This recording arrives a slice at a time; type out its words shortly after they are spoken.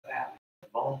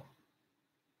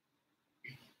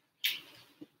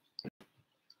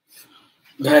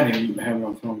I didn't even have it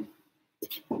on phone.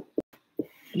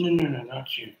 No,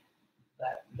 not you.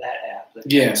 That app.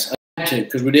 Yes, I had to,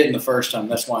 because we didn't the first time.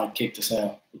 That's why I kicked us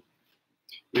out.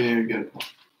 Yeah, good.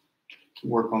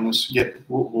 Work on this.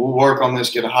 We'll work on this.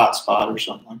 Get a hotspot or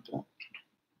something like that.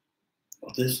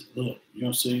 Well, this look, you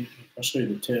don't see. I'll show you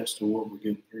the test of what we're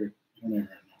getting through in there right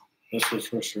now. That's what's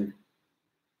frustrating.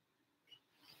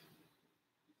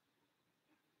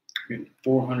 We're getting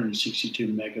 462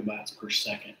 megabytes per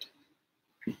second.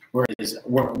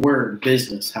 We're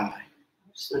business high.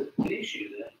 What's the issue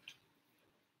then?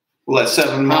 Well, that's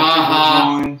 7 more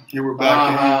people join. Here we're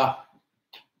back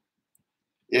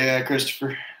in. Yeah,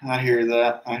 Christopher, I hear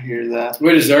that.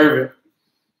 We deserve it.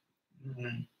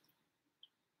 Mm-hmm.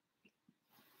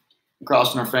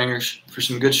 Crossing our fingers for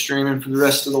some good streaming for the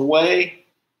rest of the way.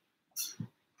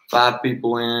 5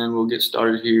 people in. We'll get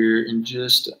started here in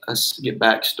just a second.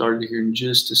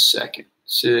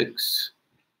 6.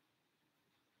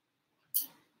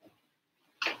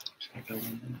 10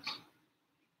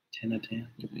 of 10.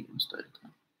 You think it's gonna stay?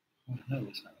 Oh, no,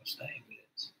 it's not going to stay.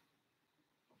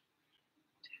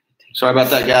 Sorry about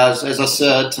that, guys. As I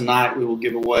said, tonight we will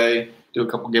do a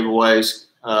couple giveaways.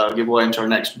 Giveaway into our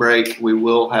next break. We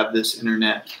will have this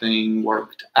internet thing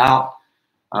worked out.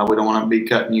 We don't want to be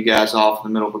cutting you guys off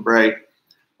in the middle of a break.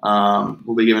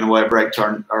 We'll be giving away a break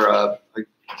to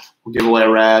we'll give away a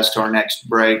Raz to our next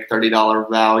break, $30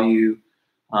 value,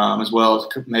 as well as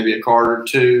maybe a card or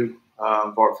two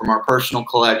from our personal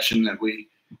collection that we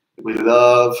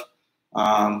love.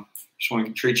 Just want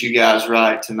to treat you guys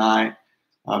right tonight.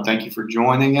 Thank you for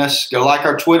joining us. Go like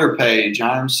our Twitter page,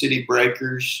 Iron City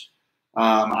Breakers.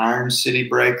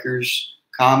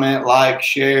 Comment, like,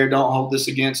 share. Don't hold this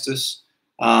against us.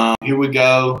 Here we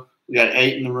go. We got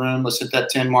 8 in the room. Let's hit that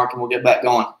 10 mark and we'll get back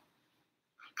going.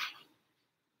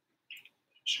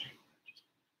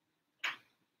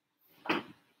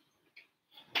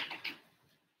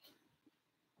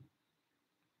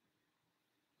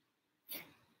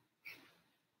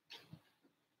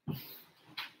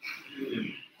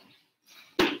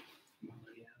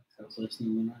 I was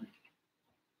listening tonight.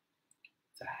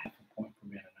 It's a half a point for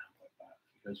being a 9.5.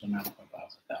 If it goes to 9.5,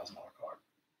 it's a $1,000 card.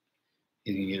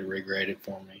 You can get it regraded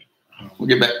for me. We'll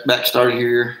get back started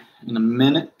here in a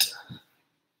minute.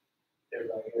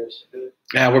 Everybody here is good.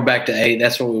 Yeah, we're back to 8.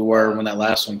 That's what we were when that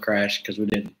last one crashed because we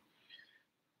didn't.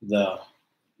 The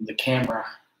camera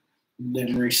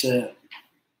didn't reset.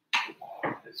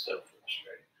 It's so frustrating.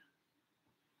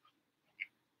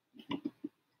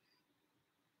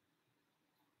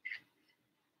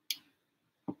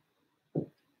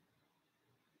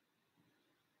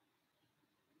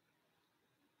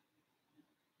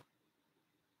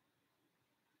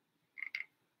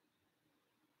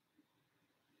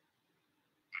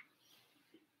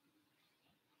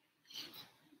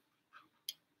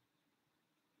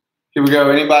 Here we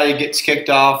go. Anybody gets kicked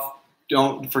off,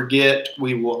 don't forget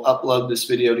we will upload this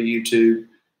video to YouTube.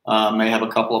 May have a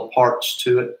couple of parts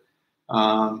to it.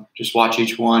 Just watch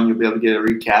each one. You'll be able to get a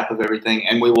recap of everything.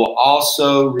 And we will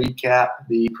also recap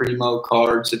the Primo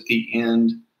cards at the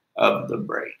end of the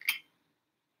break.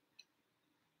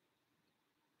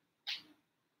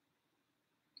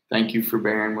 Thank you for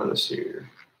bearing with us here.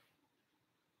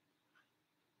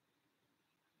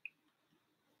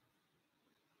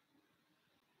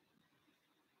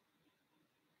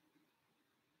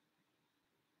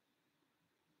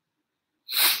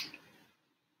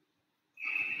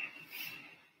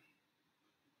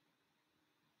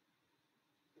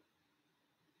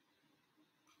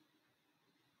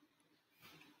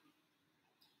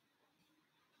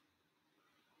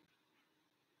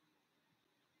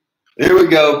 Here we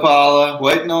go, Paula.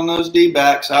 Waiting on those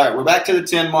D-backs. All right, we're back to the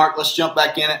 10 mark. Let's jump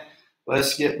back in it.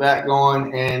 Let's get back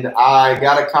going. And I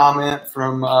got a comment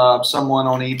from someone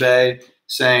on eBay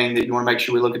saying that you want to make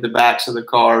sure we look at the backs of the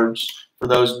cards. For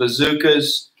those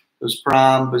bazookas, those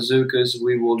prime bazookas,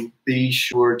 we will be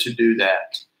sure to do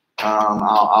that.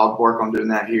 I'll work on doing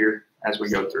that here as we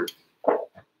go through.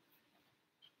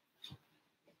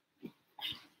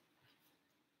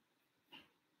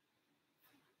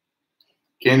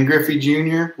 Ken Griffey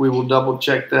Jr., we will double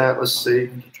check that. Let's see.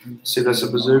 See, that's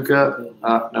a bazooka.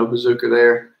 No bazooka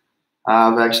there.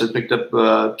 I've actually picked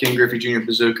up Ken Griffey Jr.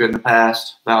 bazooka in the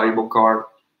past. Valuable card.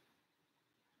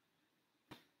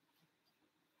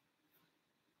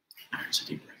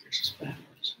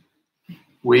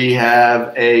 We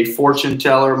have a fortune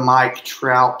teller Mike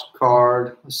Trout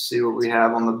card. Let's see what we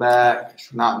have on the back.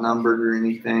 Not numbered or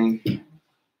anything.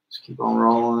 Let's keep on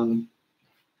rolling.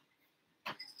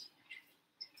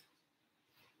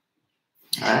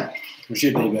 All right. We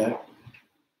should be back.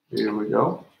 Here we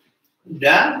go.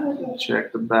 Done?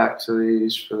 Check the backs of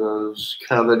these for those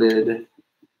coveted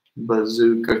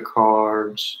bazooka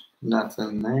cards.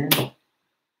 Nothing there.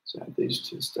 So these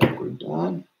two stuff we've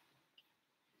done.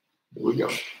 Here we go.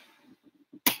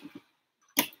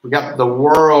 We got the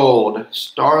World,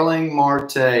 Starling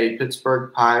Marte,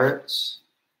 Pittsburgh Pirates.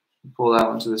 Pull that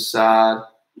one to the side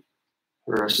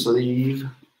for a sleeve.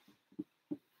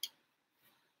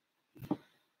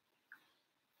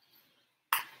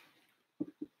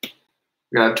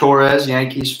 We got Torres,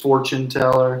 Yankees fortune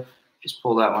teller. Just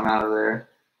pull that one out of there.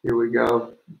 Here we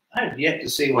go. I have yet to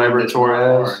see Weber one that's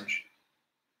Torres. orange.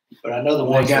 But I know the They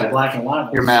ones got that black and white.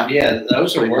 Here, Matt. Yeah,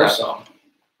 those are What do you worse got? off.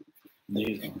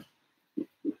 These are.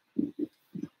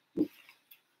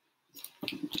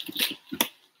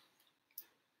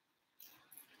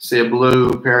 See a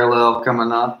blue parallel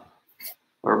coming up,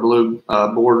 or blue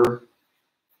border.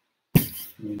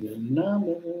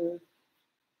 Number.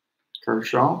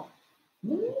 Kershaw.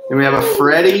 Then we have a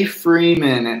Freddie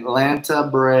Freeman, Atlanta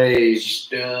Braves.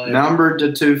 Stud. Numbered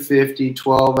to 250,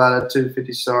 12 out of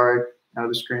 250. Sorry, out of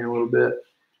the screen a little bit.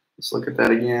 Let's look at that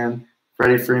again.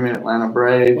 Freddie Freeman, Atlanta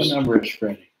Braves. What number is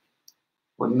Freddie?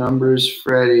 What number is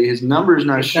Freddie? His number is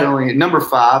not It's showing it. Number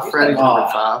 5. It's Freddie's not-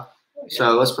 number 5.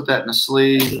 So let's put that in a He's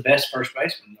sleeve. the best first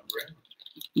baseman number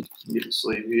ever. Get the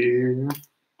sleeve here.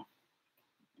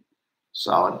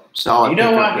 Solid. Solid. You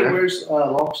know pickup why he there. wears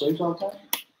long sleeves all the time?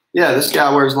 Yeah, this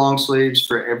guy wears long sleeves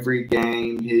for every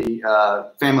game. He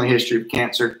family history of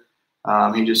cancer.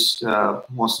 He just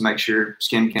wants to make sure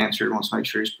skin cancer. Wants to make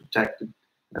sure he's protected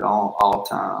at all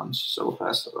times. So we'll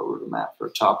pass it over to Matt for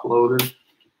a top loader.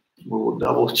 We'll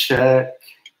double check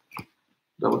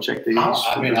these.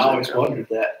 I mean, I always wondered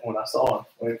that when I saw him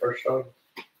when he first started.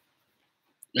 I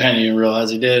didn't even realize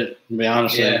he did it, to be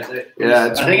honest with you. Yeah,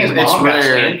 it's I think his it's mom got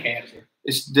rare. skin cancer.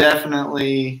 It's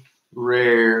definitely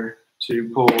rare to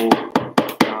pull. You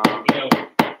know,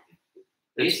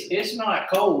 it's not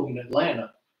cold in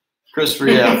Atlanta. Christopher,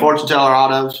 yeah, fortune teller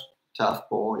autos, tough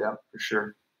pull, yeah, for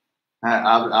sure.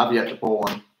 I've yet to pull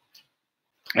one.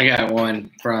 I got one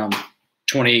from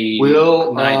Wheel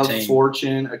of 2019.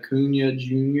 Fortune, Acuna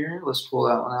Jr. Let's pull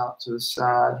that one out to the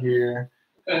side here.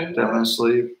 Okay. That one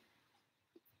sleeve.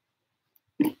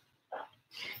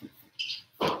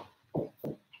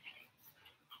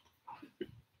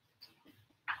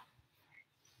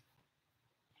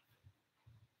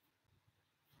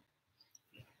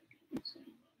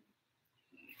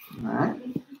 All right.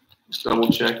 Let's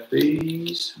double check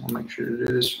these. I'll make sure to do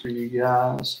this for you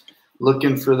guys.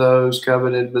 Looking for those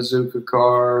coveted bazooka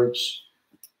cards.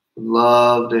 Would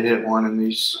love to hit one in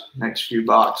these next few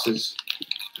boxes.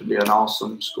 It'd be an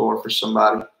awesome score for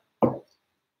somebody.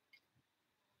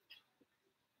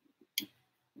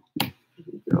 Here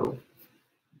we go.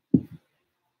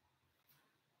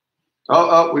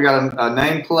 Oh, we got a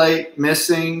nameplate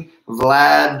missing.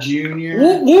 Vlad Jr.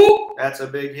 Whoop, whoop. That's a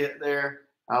big hit there.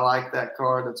 I like that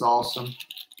card. That's awesome.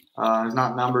 It's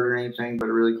not numbered or anything, but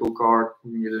a really cool card.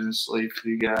 We can get it in the sleeve for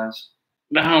you guys.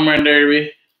 The home run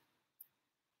derby.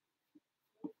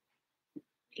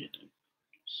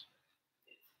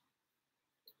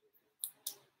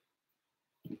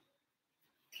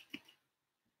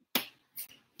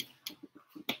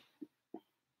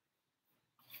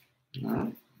 All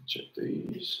right, check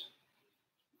these.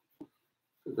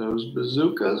 For those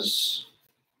bazookas.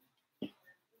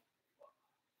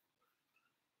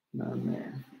 None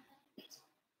there.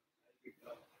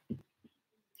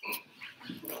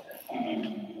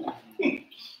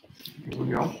 Here we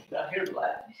go. Did I hear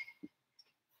Vlad?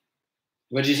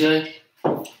 What'd you say?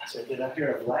 I said, did I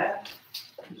hear a Vlad?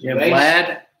 Yeah, Base.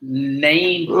 Vlad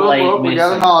nameplate Whoop, we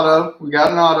got an missing. auto. We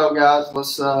got an auto, guys.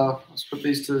 Let's put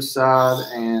these to the side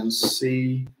and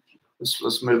see.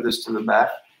 Let's move this to the back.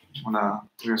 We're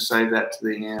gonna save that to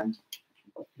the end.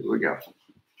 Here we go.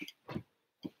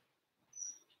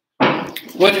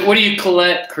 What do you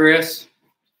collect, Chris?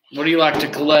 What do you like to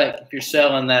collect if you're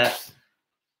selling that?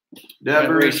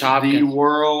 Devers, Reese Hopkins. the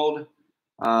World.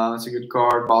 That's a good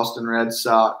card. Boston Red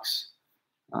Sox.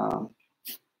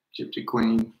 Gypsy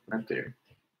Queen right there.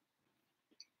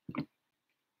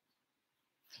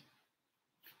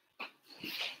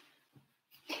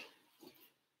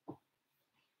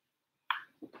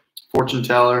 Fortune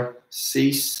teller,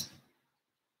 Cease.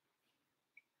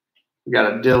 We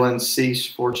got a Dylan Cease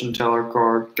fortune teller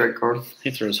card, great card.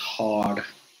 He throws hard.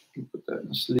 Put that in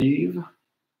the sleeve.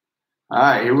 All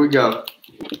right, here we go.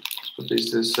 Let's put these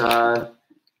to the side.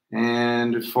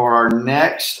 And for our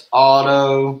next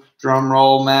auto, drum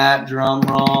roll, Matt, drum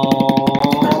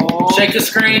roll. Shake the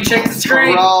screen. Shake the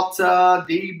screen. Peralta,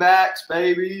 D-backs,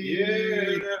 baby.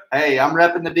 Yeah. Hey, I'm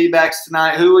repping the D-backs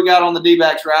tonight. Who we got on the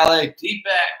D-backs, Riley?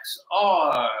 D-backs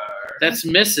are. That's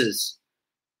Mrs.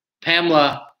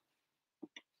 Pamela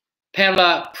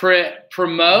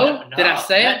Primo. Did I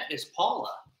say it? That is Paula.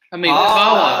 I mean,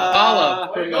 Paula.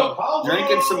 Paula. Way to go, Paula.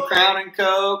 Drinking some Crown and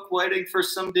Coke, waiting for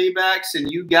some D-backs,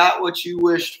 and you got what you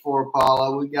wished for,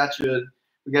 Paula. We got you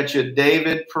a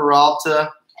David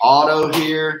Peralta auto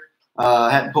here.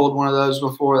 Hadn't pulled one of those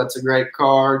before. That's a great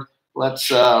card. Let's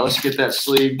get that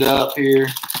sleeved up here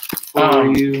for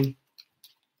you.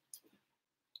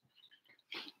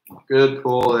 Good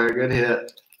pull there. Good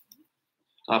hit.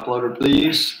 Top loader,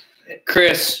 please.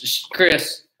 Chris,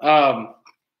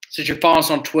 since you're following us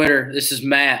on Twitter, this is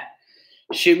Matt.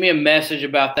 Shoot me a message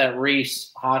about that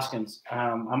Reese Hoskins.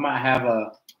 I might have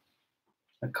a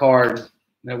card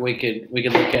that we could look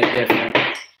at different.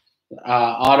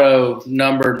 Auto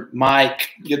numbered Mike.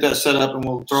 Get that set up and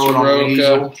we'll throw it on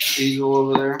the easel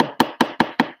over there.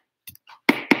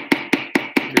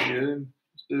 Good.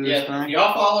 Yeah,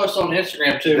 y'all follow us on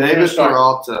Instagram too. David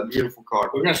Peralta, beautiful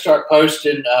card. We're going to start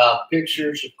posting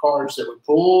pictures of cards that we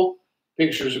pull,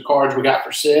 pictures of cards we got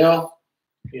for sale.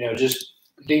 You know, just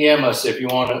DM us if you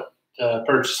want to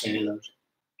purchase any of those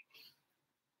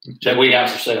that we got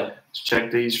for sale. Let's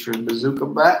check these for bazooka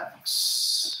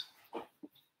backs.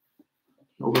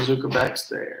 No bazooka backs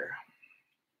there.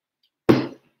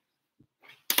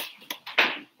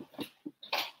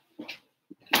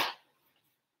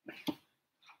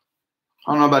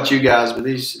 I don't know about you guys, but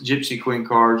these Gypsy Queen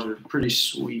cards are pretty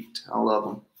sweet. I love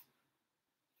them.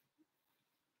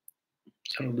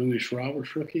 Is that a Louis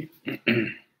Roberts rookie?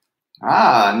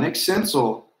 Nick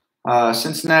Sensel,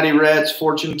 Cincinnati Reds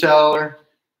fortune teller.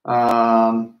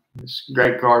 It's a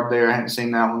great card there. I hadn't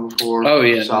seen that one before. Oh,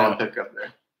 yeah. Solid pickup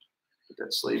there. Put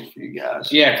that sleeve for you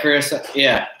guys. Yeah, Chris.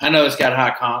 Yeah, I know it's got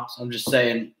high comps. I'm just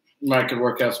saying, I could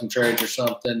work out some trades or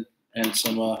something and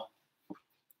some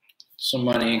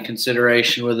money in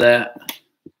consideration with that.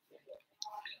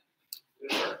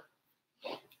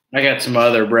 I got some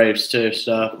other Braves too,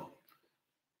 so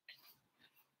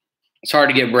it's hard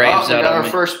to get Braves we out got of our me.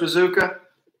 first bazooka.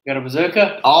 Got a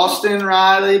bazooka? Austin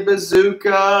Riley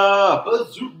bazooka.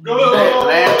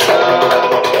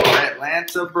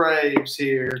 Atlanta Braves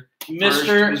here.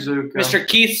 Mr.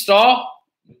 Keith Stahl.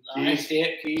 Nice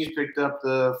hit, He's Keith. picked up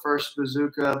the first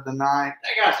bazooka of the night.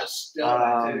 That guy's a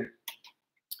stud, too.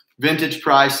 Vintage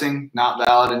pricing, not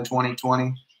valid in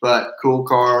 2020, but cool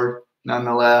card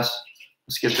nonetheless.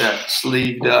 Let's get that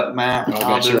sleeved up, Matt. I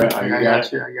got you. I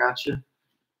got you.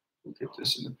 We'll get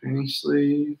this in the penny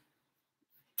sleeve.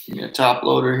 Give me a top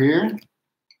loader here.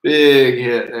 Big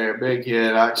hit there, big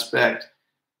hit. I expect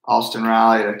Austin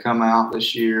Riley to come out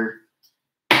this year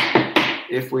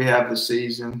if we have the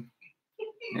season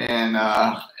and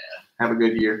have a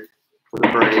good year for the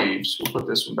Braves. We'll put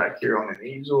this one back here on an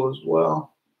easel as well.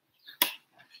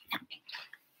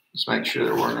 Let's make sure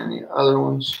there weren't any other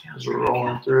ones as we're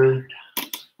rolling through.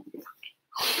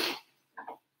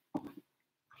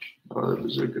 Oh, the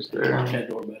bazooka's there.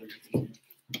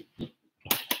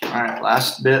 All right,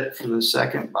 last bit for the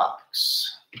second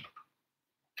box.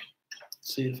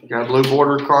 See if Got a blue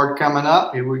border card coming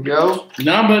up. Here we go.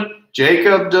 number.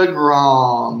 Jacob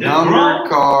DeGrom, numbered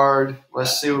card.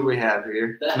 Let's see what we have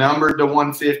here. Numbered to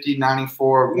 150,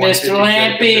 94. Mr.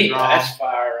 Lampy. That's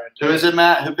fire right Who is it,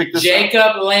 Matt? Who picked this up?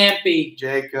 Jacob Lampy.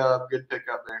 Jacob, good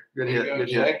pickup there. Good hit, There you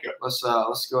good go, hit. Jacob. Let's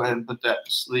go ahead and put that in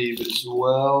sleeve as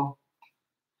well.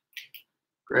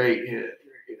 Great hit.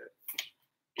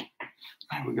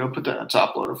 There we go. Put that in a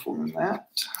top loader for me, Matt.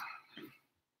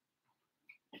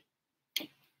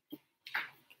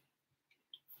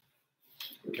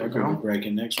 I'll go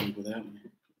breaking next week with that one.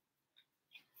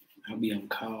 I'll be on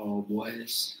call,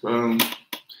 boys. Boom.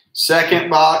 Second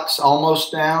box,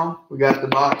 almost down. We got the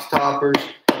box toppers.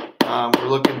 We're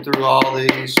looking through all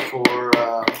these for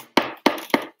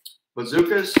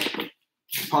bazookas.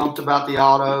 Pumped about the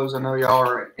autos. I know y'all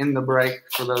are in the break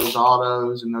for those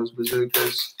autos and those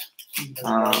bazookas.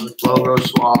 Logo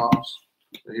swaps.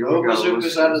 So here No we go.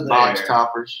 bazookas out of Box there.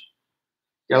 toppers.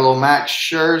 Got a little Max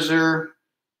Scherzer.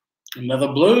 Another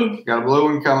blue. Got a blue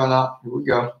one coming up. Here we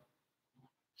go.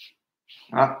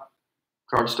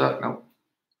 Card stuck. Nope.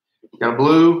 Got a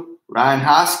blue. Ryan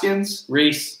Hoskins.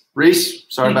 Reese.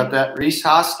 Sorry about that. Reese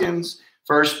Hoskins,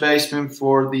 first baseman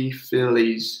for the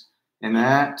Phillies. And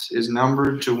that is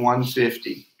numbered to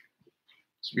 150.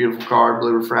 It's a beautiful card,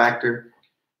 blue refractor.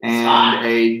 And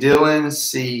a Dylan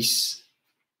Cease.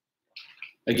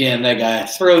 Again, that guy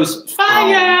throws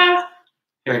fire.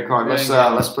 Great card.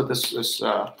 Let's put this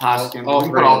Hoskins. All We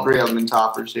can put all three of them in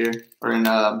toppers here or in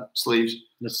sleeves.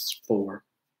 This is 4.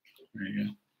 There you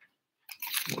go.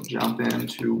 We'll jump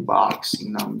into box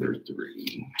number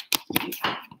 3.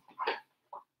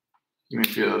 Give me a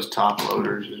few of those top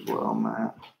loaders as well,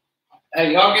 Matt.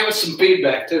 Hey, y'all give us some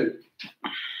feedback too.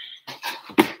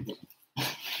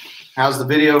 How's the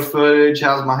video footage?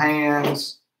 How's my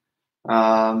hands?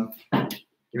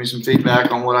 Give me some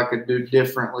feedback on what I could do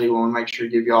differently. We want to make sure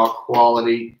to give y'all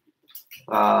quality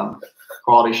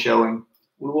showing.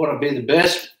 We want to be the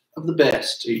best of the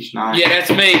best Each night. Yeah, that's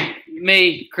me.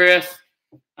 Me, Chris.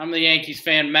 I'm the Yankees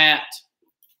fan, Matt.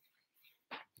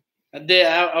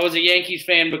 I was a Yankees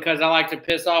fan because I like to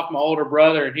piss off my older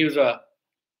brother, and he was a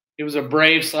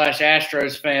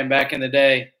Braves/Astros fan back in the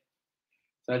day.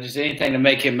 So just anything to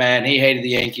make him mad. And he hated the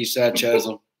Yankees, so I chose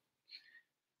them.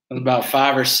 I was about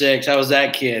 5 or 6. I was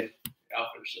that kid. All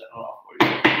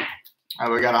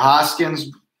right, we got a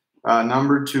Hoskins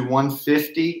numbered to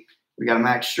 150. We got a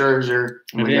Max Scherzer,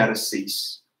 and we got a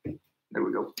Cease. There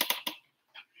we go.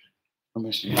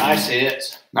 Nice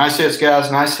hits. Nice hits,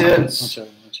 guys. Nice hits. Why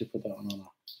don't you put that one on?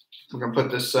 We're going to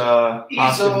put this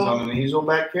Hoskins on an easel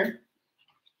back here.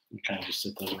 You kind of just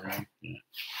sit those around. Yeah.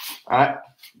 All right,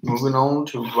 moving on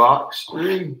to box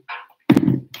 3.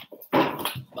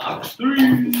 Box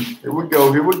 3. Here we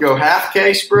go. Here we go. Half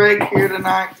case break here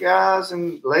tonight, guys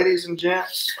and ladies and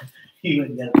gents. You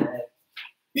ain't got that.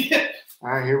 All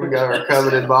right, here we got our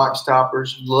coveted box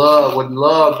toppers. Would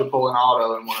love to pull an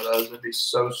auto in one of those. It'd be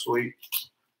so sweet.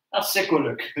 How sick would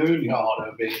a Acuna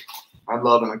auto be? I'd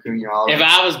love an Acuna auto. If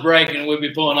I was breaking, we'd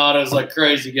be pulling autos like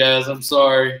crazy, guys. I'm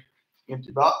sorry.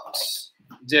 Empty box.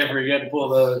 Jeffrey, you got to pull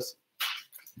those.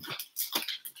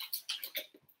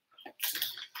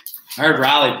 I heard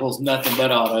Riley pulls nothing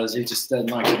but autos. He just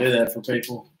doesn't like to do that for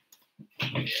people.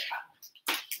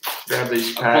 Grab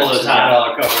these Pull packs. those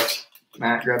 $5 cards.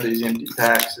 Matt, grab these empty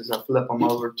packs as I flip them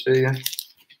over to you.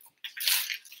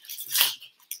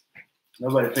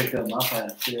 Nobody picked up my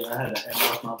pack. Yeah, I had to hand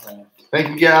off my pack. Thank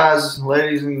you guys,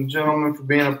 ladies and gentlemen, for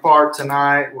being a part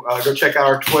tonight. Go check out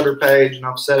our Twitter page, and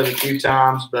I've said it a few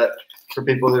times, but for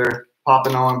people that are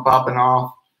popping on, popping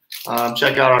off,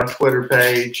 check out our Twitter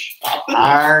page,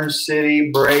 Iron City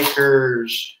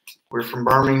Breakers. We're from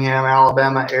Birmingham,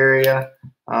 Alabama area.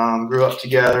 Grew up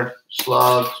together. Just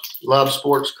love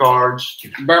sports cards.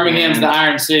 Birmingham's the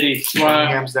Iron City.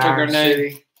 Birmingham's the Iron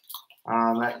City.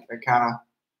 That kind of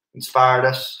inspired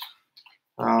us.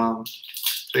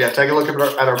 So yeah, take a look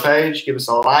at our page. Give us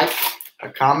a like, a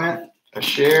comment, a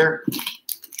share.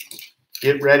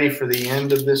 Get ready for the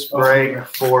end of this break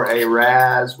for a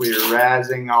razz. We are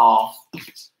razzing off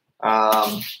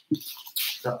a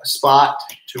spot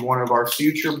to one of our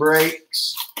future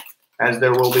breaks, as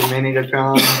there will be many to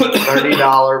come.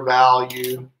 $30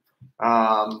 value.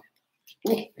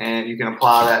 And you can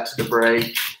apply that to the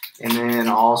break. And then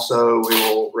also we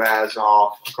will razz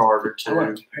off a card or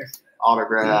two,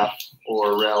 autograph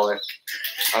or relic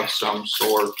of some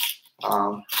sort.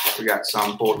 We got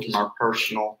some pulled from our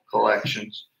personal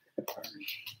collections.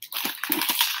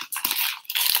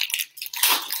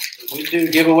 We do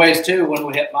giveaways too when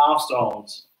we hit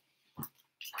milestones.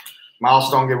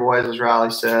 Milestone giveaways, as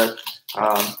Riley said.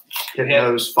 Hitting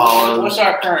those follows. What's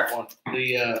our current one?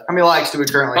 How many likes do we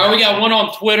currently have? We got one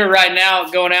on Twitter right now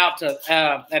going out to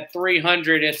at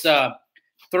 300. It's 3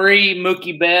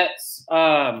 Mookie Betts,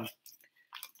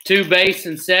 2 base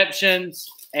inceptions,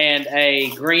 and a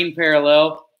green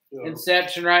parallel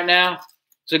inception right now.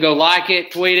 So go like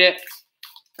it, tweet it,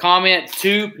 comment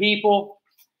 2 people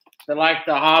that like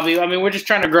the hobby. I mean, we're just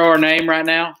trying to grow our name right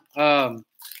now.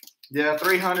 Yeah,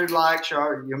 300 likes.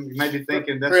 You may be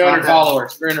thinking that's 300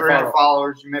 followers. 300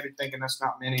 followers. You may be thinking that's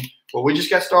not many. Well, we just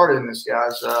got started in this,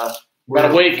 guys.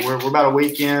 About a week. We're about a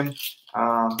week in.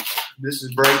 This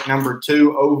is break number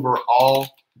 2 overall.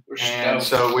 And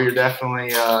so we're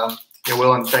definitely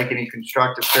willing to take any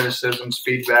constructive criticisms,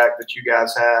 feedback that you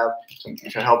guys have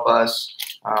to help us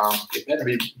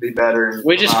be better and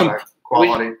we just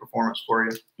quality performance for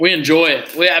you. We enjoy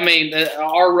it.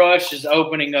 Our rush is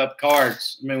opening up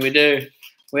cards. I mean, we do.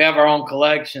 We have our own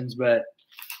collections, but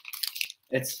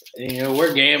it's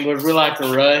we're gamblers. We like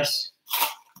to rush.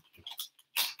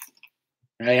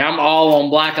 Hey, I'm all on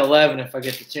Black 11 if I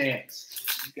get the chance.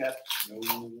 You got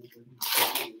no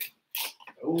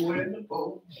in the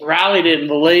bowl. Riley didn't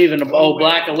believe in the old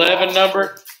Black 11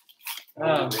 number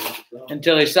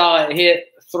until he saw it hit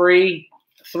 3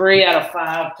 out of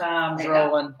 5 times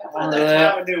rolling.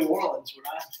 That time in New Orleans when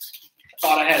I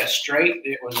thought I had a straight,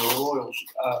 it was a Royals.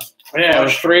 Yeah, it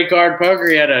was 3-card poker.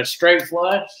 He had a straight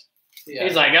flush. Yeah.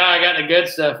 He's like, oh, I got the good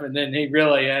stuff, and then he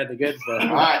really had the good stuff.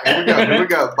 All right, here we go. Here we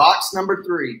go. Box number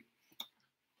 3.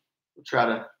 We'll try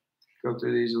to go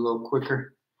through these a little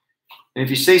quicker. And if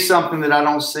you see something that I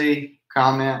don't see,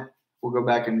 comment. We'll go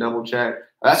back and double check.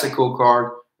 That's a cool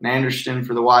card. An Anderson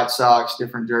for the White Sox,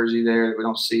 different jersey there that we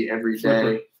don't see every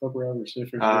day. Flipper over,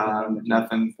 different.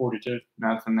 Nothing. 42.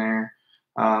 Nothing there.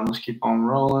 Let's keep on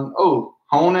rolling. Oh,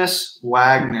 Honus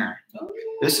Wagner.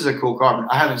 This is a cool card.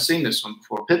 I haven't seen this one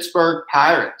before. Pittsburgh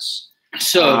Pirates.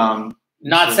 So,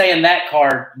 not saying that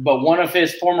card, but one of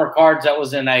his former cards that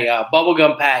was in a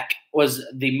bubblegum pack was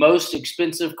the most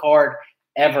expensive card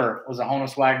ever. Was a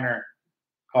Honus Wagner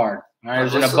card. All right, it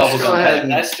was in a bubblegum pack.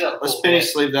 That's still Let's cool, penny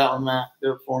sleeve that one, Matt.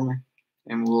 Do it for me.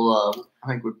 And we'll, I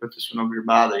think we put this one over here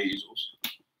by the easels.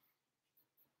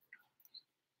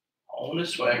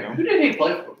 Honus Wagner. Who did he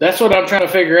play for? That's what I'm trying to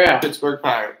figure out. Pittsburgh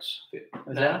Pirates. Is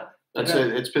that? That's Okay.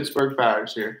 it. It's Pittsburgh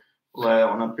Pirates here. We'll lay that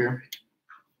one up here.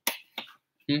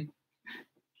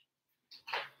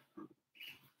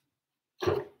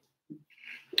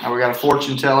 Now we got a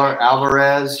fortune teller,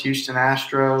 Alvarez, Houston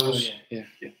Astros. Oh, yeah.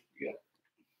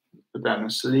 Put that in the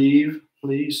sleeve,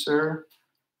 please, sir.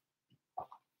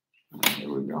 There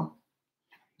we go.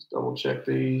 Let's double check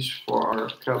these for our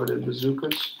coveted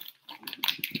bazookas.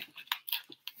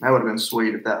 That would have been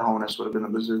sweet if that Honus would have been a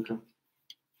bazooka.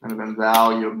 That would have been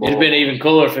valuable. It'd have been even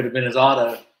cooler if it had been his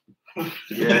auto.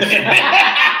 Yes.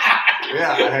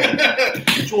 Yeah.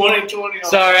 2020.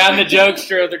 Sorry, I'm the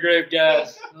jokester of the group,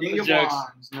 guys. King of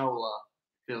Wands, Nola,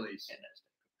 Phillies. Here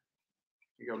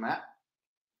you go, Matt.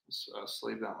 Let's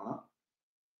sleeve that one up.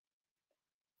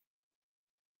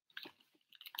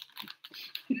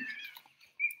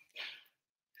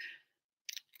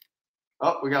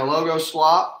 Oh, we got a logo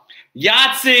swap.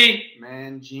 Yahtzee.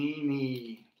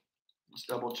 Mangini. Let's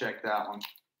double check that one.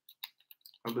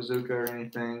 No bazooka or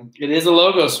anything. It is a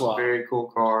logo swap. Very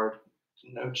cool card.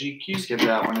 No Let's GQ. give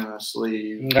that one in a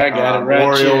sleeve. I got it right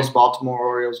Orioles, here. Baltimore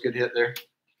Orioles. Good hit there.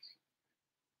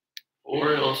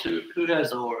 Orioles. Who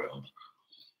has the Orioles?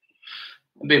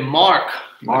 It'd be Mark.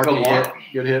 Mark, Michael hit. Mark.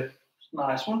 Good hit.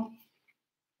 Nice one.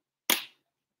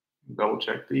 Double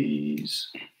check these.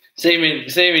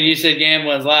 Steven, you said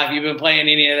gambling's life. You've been playing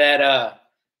any of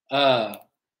that,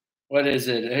 what is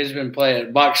it? Who's been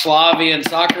playing? Boxlavian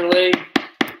Soccer League?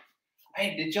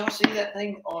 Hey, did y'all see that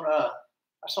thing on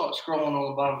I saw it scrolling on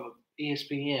the bottom of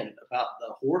ESPN about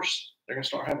the horse. They're gonna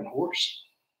start having a horse.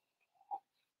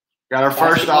 Got our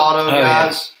first Basketball. auto,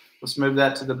 guys. Let's move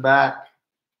that to the back.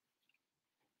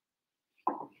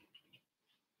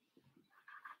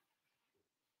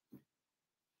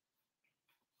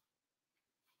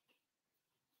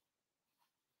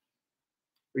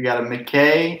 We got a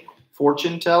McKay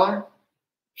fortune teller.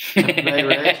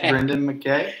 Brendan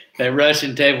McKay. That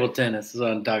Russian table tennis is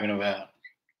what I'm talking about.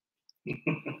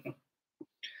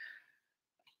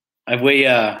 Have we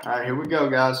All right, here we go,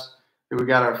 guys. Here we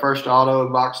got our first auto,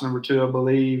 box number 2, I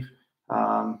believe.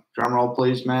 Drum roll,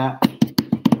 please, Matt.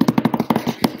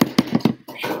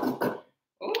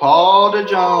 Paul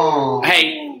DeJong.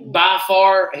 Hey, by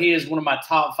far, he is one of my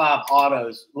top 5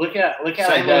 autos. Look how he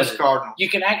St. does Louis it. Cardinals. You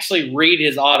can actually read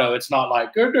his auto. It's not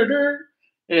like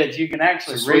it's you can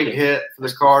actually It's a read sweet it. hit for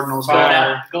the Cardinals.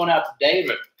 Going out to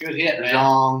David. Good hit, man.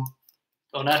 DeJong.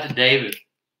 Going out to David.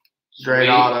 Great Sweet.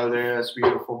 auto there. That's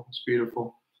beautiful. It's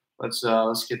beautiful. Let's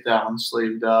get that one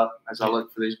sleeved up as I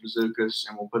look for these bazookas,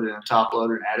 and we'll put it in a top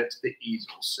loader and add it to the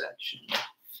easel section.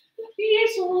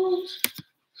 Easels.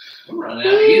 We're running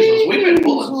out of easels. We've been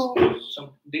pulling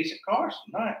some decent cars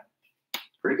tonight.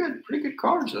 Pretty good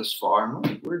cards thus far.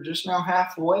 We're just now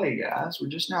halfway, guys. We're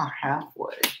just now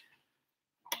halfway.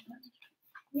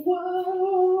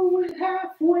 Whoa, we're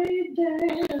halfway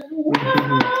there.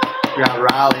 We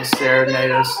got Riley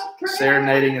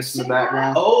serenading us in the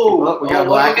background. Oh, We got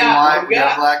black and white. We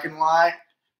got black and white.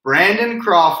 Brandon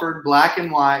Crawford, black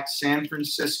and white, San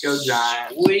Francisco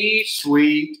Giants.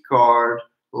 Sweet card.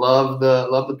 Love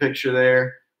the picture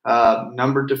there.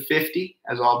 Numbered to 50,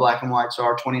 as all black and whites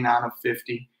are, 29 of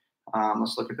 50.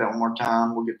 Let's look at that one more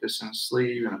time. We'll get this in a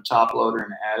sleeve and a top loader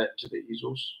and add it to the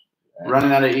easels.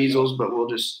 Running out of easels, but we'll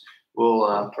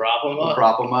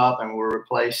prop them up and we'll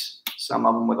replace some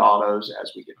of them with autos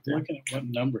as we get I'm there. looking at what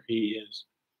number he is.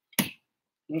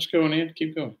 What's going in?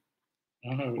 Keep going. I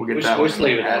don't know. We'll get that We're one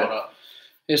sleeving added. it up.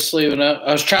 His sleeving up.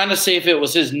 I was trying to see if it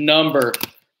was his number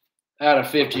out of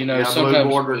 50. You know, Yeah, blue sometimes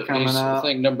border coming I up.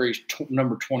 think number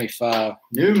 25.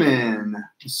 Newman.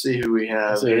 Let's see who we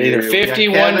have. Is it either here. We got 50,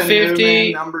 Kevin 150?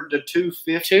 Newman, numbered to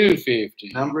 250. 250.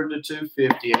 Numbered to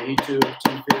 250. 82 of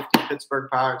 250. Pittsburgh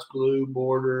Pirates, blue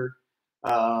border.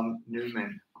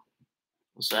 Newman.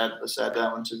 Let's add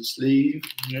that one to the sleeve.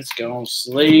 Let's go on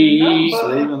sleeve.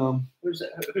 Sleeving them. Who's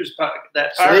that? Who's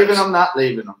that? Pirates? Sleeving them, not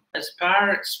leaving them. That's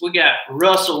Pirates. We got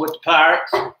Russell with the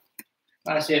Pirates.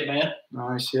 Nice hit, man.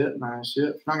 Nice hit, nice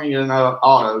hit. If I'm going to get another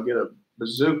auto, get a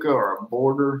bazooka or a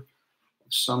border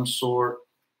of some sort.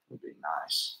 Would be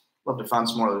nice. Love to find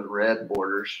some more of those red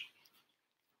borders.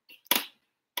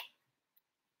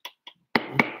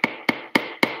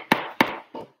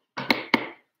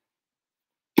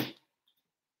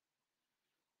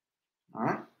 All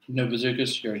right. No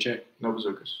bazookas. You already check. No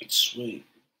bazookas. Sweet.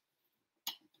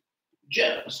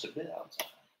 Just a bit outside.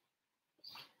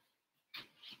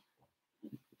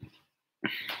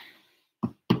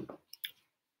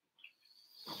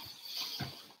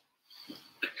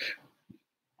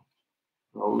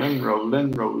 Rolling,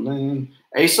 rolling, rolling.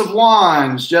 Ace of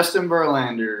Wands, Justin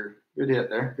Verlander. Good hit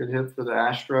there. Good hit for the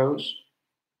Astros.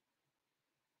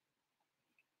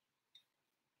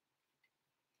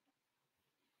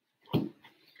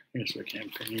 Yes, we can.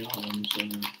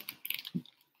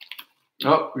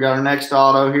 Oh, we got our next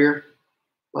auto here.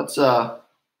 Let's throw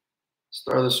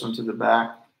this one to the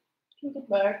back. To the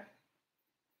back.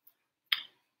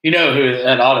 You know who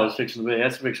that auto is fixing to be?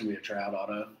 That's fixing to be a Trout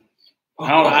auto. I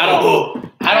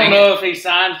don't know if he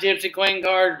signs Gypsy Queen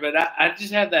cards, but I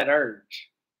just have that urge.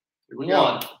 Here we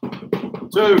go. 1,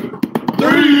 2,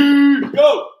 3,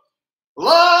 go!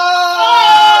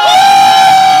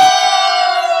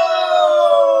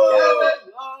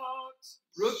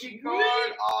 Rookie card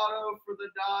auto for the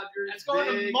Dodgers. That's going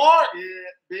to Mark.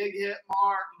 Big hit,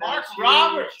 Mark. Mark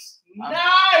Roberts.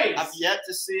 Nice. I've yet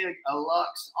to see a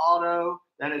Lux auto.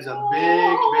 That is a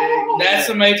big That's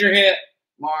hit. a major hit.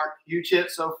 Mark, huge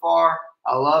hit so far.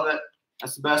 I love it.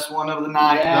 That's the best one of the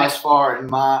night thus far, in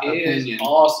my opinion.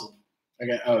 Awesome.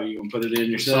 Okay. Oh, you gonna put it in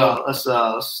yourself?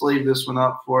 So let's sleeve this one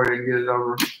up for you and get it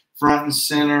over front and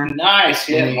center. Nice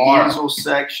In hit, the Mark. easel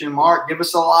section. Mark, give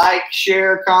us a like,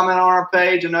 share, comment on our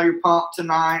page. I know you're pumped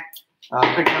tonight.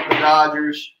 Picking up the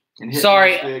Dodgers. And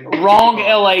Sorry, big wrong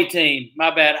LA team. My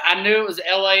bad. I knew it was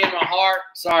LA in my heart.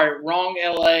 Sorry, wrong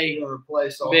LA. We're gonna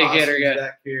replace all Big hitter, Hoskins yeah.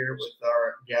 back here with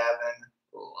our Gavin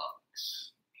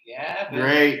Lux. Yeah.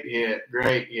 Great hit.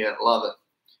 Love it.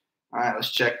 All right,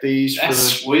 let's check these That's for the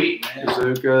sweet, man.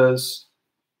 bazookas.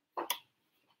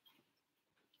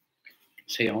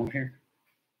 Is he on here?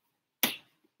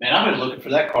 Man, I've been looking for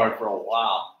that card for a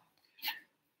while.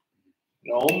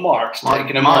 Old Mark's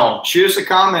taking him home. Shoot us a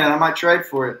comment. I might trade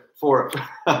for it.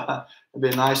 It'd be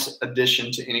a nice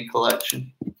addition to any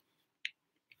collection.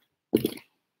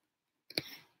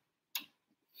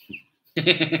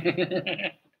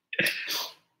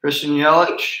 Christian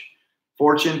Yelich,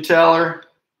 fortune teller.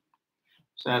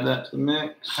 Let's add that to the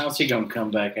mix. How's he gonna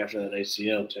come back after that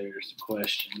ACL tear? Is the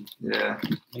question. Yeah.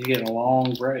 He's getting a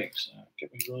long break, so it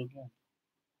could be really good.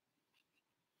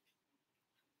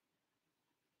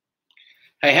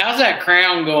 Hey, how's that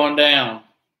crown going down?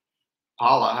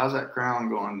 Paula, how's that crown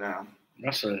going down?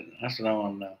 That's what I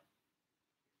want to know.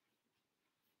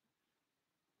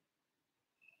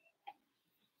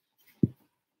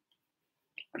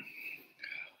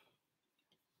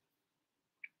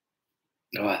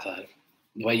 Oh, I thought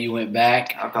the way you went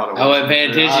back. I thought it was. I wasn't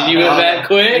paying attention. You went back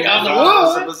quick. I was like, "Whoa,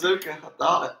 whoa. it's a bazooka." I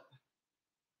thought it.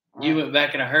 You went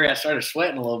back in a hurry. I started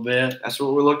sweating a little bit. That's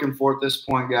what we're looking for at this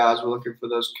point, guys. We're looking for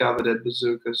those coveted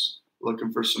bazookas.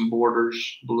 Looking for some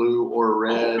borders, blue or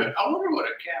red. I wonder what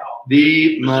a cow.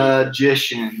 The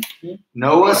Magician.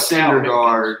 Noah What a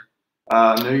cow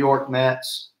Syndergaard. New York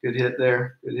Mets. Good hit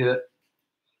there. Good hit.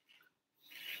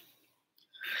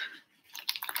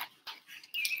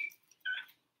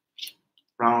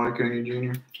 Ronald Acuna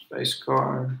Jr. Base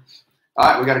card. All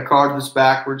right, we got a card that's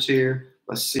backwards here.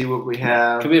 Let's see what we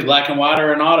have. Could be a black and white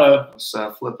or an auto. Let's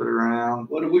flip it around.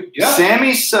 What do we got?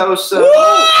 Sammy Sosa.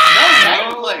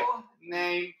 Nameplate.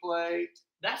 Nameplate.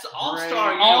 That's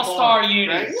All-Star. Great. All-Star Great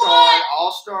unit. card. What?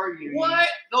 All-Star unit. What?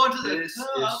 Going to the This is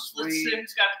Cubs. Let's see sweet.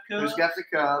 who's got the Cubs. Who's got the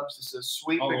Cubs? This is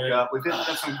sweet Oh, yeah. pickup. We've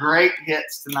got some great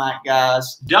hits tonight,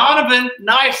 guys. Donovan.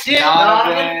 Nice hit,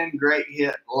 Donovan. Donovan, great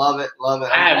hit. Love it. Love it.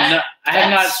 I have not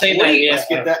That's seen that sweet. yet. Let's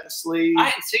get that in the sleeve. I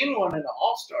hadn't seen one in an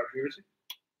All-Star jersey.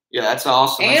 Yeah, that's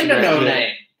awesome. That's And a great no hit.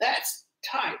 name. That's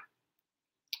tight.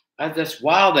 That's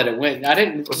wild that it went. I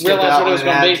didn't Let's get realize that what it one was and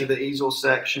going add to to be. the easel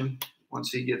section. Once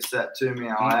he gets that to me,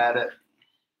 I'll add it.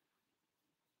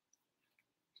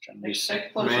 Let's take a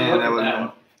closer Man, look that at would that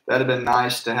one. that'd have been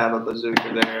nice to have a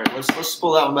bazooka there. Let's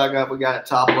pull that one back up. We got it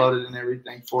top loaded and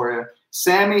everything for you.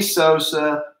 Sammy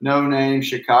Sosa, no name,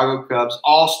 Chicago Cubs,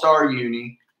 All-Star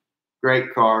Uni.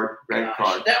 Great card. Great Gosh,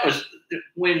 card. that was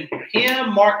when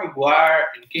him, Mark McGuire,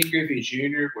 and Ken Griffey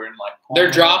Jr. were in like,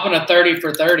 They're dropping a 30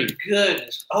 for 30.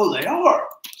 Goodness, oh, they are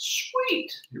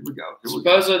sweet. Here we go.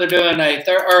 Supposedly they're doing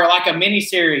or like a mini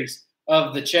series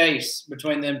of the chase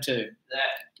between them two. That'd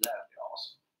be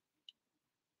awesome.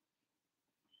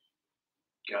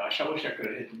 Gosh, I wish I could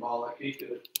have hit the ball like he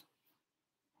could.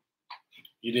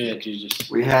 You did. You just.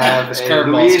 We have This a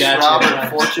curveball's Luis got you. Robert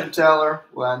fortune teller.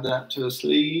 We'll add that to the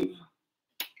sleeve.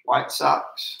 White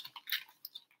Sox.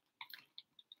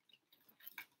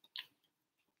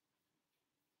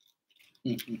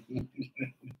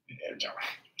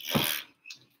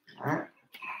 All right.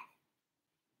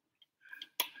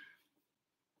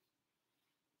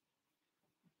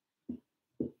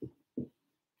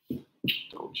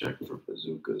 Double check for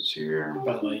bazookas here.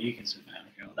 By the way, you can sit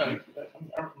down.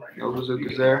 No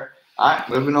bazookas there. All right,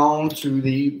 moving on to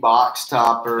the box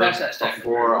topper That's that second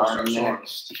for round. our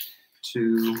next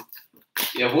two.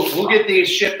 Yeah, we'll get these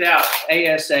shipped out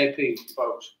ASAP,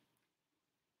 folks.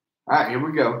 All right, here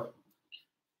we go.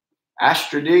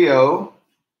 Astrodillo.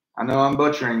 I know I'm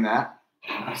butchering that.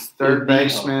 Third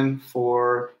baseman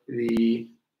for the,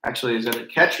 actually, is it a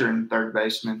catcher and third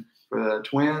baseman for the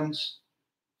Twins?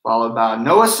 Followed by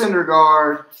Noah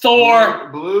Syndergaard. Thor.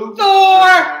 Blue. Thor.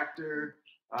 Refractor.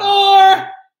 Thor.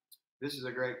 This is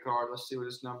a great card. Let's see what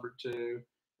it's numbered to.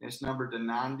 It's numbered to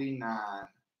 99.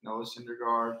 Noah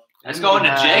Syndergaard. That's going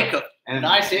to Jacob. And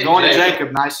Nice hit, Going to Jacob.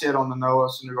 Jacob. Nice hit on the Noah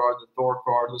Syndergaard, the Thor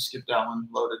card. Let's get that one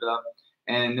loaded up.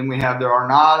 And then we have the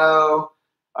Arnado,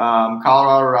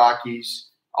 Colorado Rockies,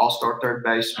 all-star third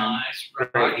baseman. Nice. Great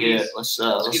Rockies. hit. Let's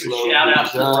give load a shout out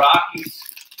these to the up. Rockies.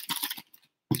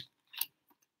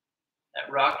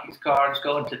 That Rockies card is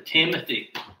going to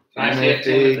Timothy. Nice hit,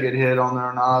 Timothy, Timothy. good hit on the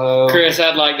Arnado. Chris,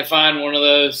 I'd like to find one of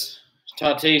those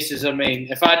Tatises. I mean,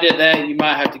 if I did that, you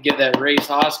might have to give that Reese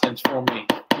Hoskins for me.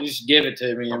 You just give it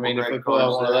to me. I mean, if we pull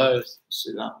out one of those. Let's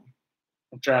see that one.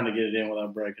 I'm trying to get it in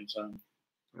without breaking something.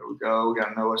 There we go. We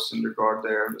got Noah Syndergaard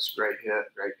there. That's a great hit.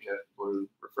 Great hit. Blue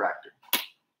refractor.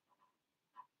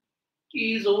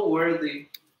 Easel worthy.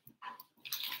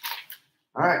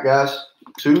 All right, guys.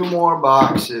 Two more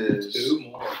boxes. Two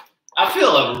more. I feel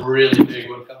a really big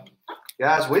one coming.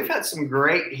 Guys, we've had some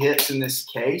great hits in this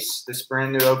case, this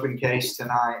brand new open case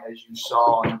tonight, as you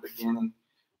saw in the beginning.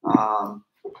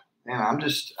 Man, I'm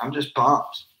just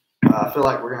pumped. I feel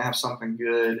like we're gonna have something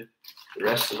good the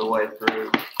rest of the way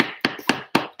through.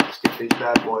 Let's get these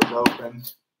bad boys open.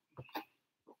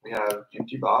 We have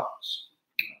empty box.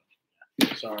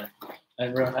 Sorry.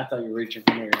 I thought you were reaching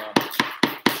for me.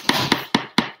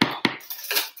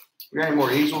 We got any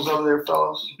more easels over there,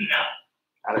 fellas? No.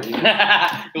 Out of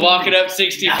you. Walking up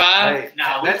 65. Hey,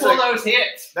 No, we that's pull a- those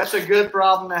hits. That's a good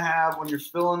problem to have when you're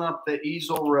filling up the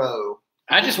easel row.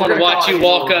 I just want to We're gonna watch call you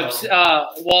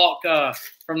it walk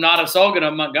from Nottasulga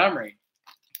to Montgomery.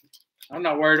 I'm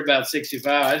not worried about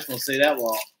 65. I just want to see that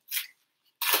walk.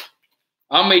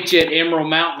 I'll meet you at Emerald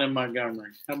Mountain in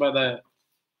Montgomery. How about that?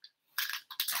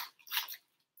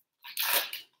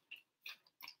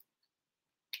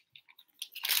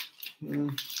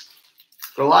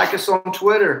 Go like us on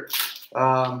Twitter.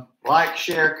 Like,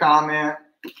 share, comment.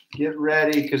 Get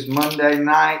ready because Monday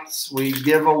nights we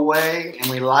give away,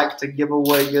 and we like to give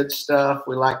away good stuff.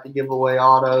 We like to give away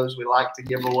autos. We like to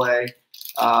give away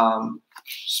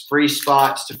free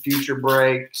spots to future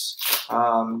breaks.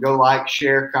 Go like,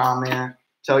 share, comment.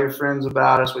 Tell your friends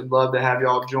about us. We'd love to have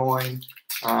y'all join.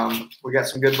 We got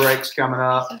some good breaks coming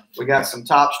up. We got some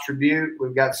Topps Tribute.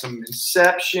 We've got some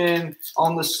Inception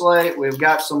on the slate. We've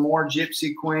got some more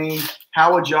Gypsy Queen.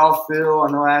 How would y'all feel?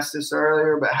 I know I asked this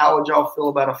earlier, but how would y'all feel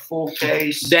about a full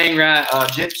case Dang right.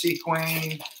 Gypsy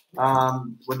Queen?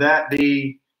 Would that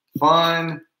be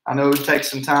fun? I know it would take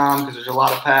some time because there's a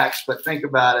lot of packs, but think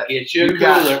about it. Get you a You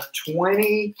got cooler.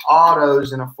 20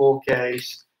 autos in a full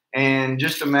case, and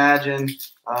just imagine Get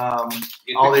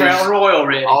all the these- Crown Royal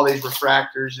ready. all these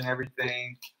refractors and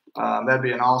everything. That'd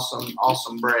be an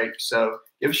awesome break. So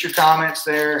give us your comments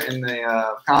there in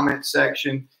the comment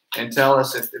section and tell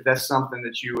us if that's something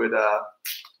that you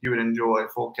would enjoy,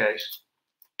 full case.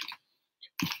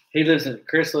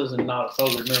 Chris lives in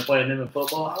Nottasulga. Remember playing them in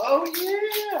football? Oh,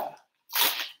 yeah.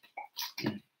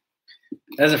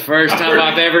 That's the first time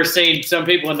I've ever seen some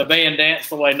people in the band dance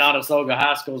the way Nottasulga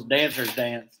High School's dancers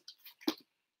dance.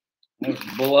 I was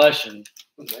blushing.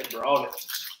 They brought it.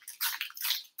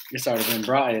 It's already been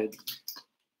brought in.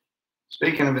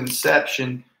 Speaking of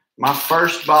Inception, my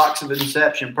first box of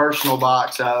Inception, personal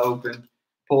box I opened,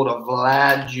 pulled a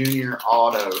Vlad Jr.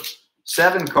 auto.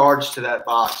 7 cards to that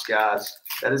box, guys.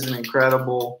 That is an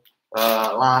incredible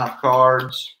line of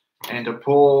cards. And to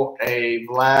pull a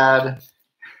Vlad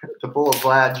to pull a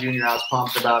Vlad Jr. I was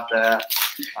pumped about that.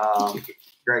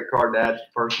 Great card to add to the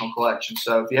personal collection.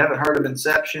 So if you haven't heard of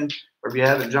Inception, or if you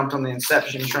haven't jumped on the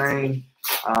Inception train,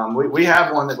 we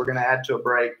have one that we're going to add to a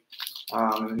break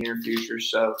in the near future.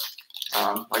 So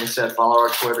like I said, follow our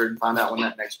Twitter and find out when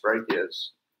that next break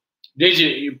is. Did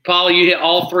you, Paul? You hit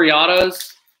all 3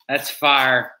 autos? That's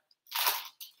fire.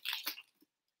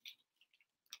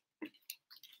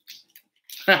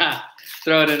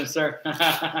 Throw it in, sir.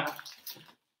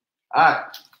 All right,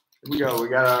 here we go. We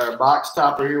got our box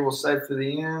topper here. We'll save for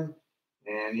the end.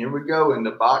 And here we go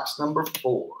into box number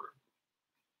 4.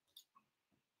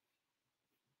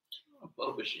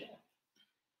 Boba Fett.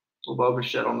 Little Boba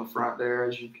Fett on the front there,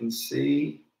 as you can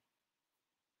see.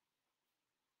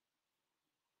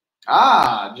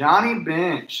 Johnny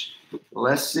Bench.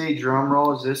 Let's see. Drum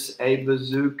roll. Is this a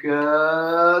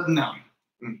bazooka? No.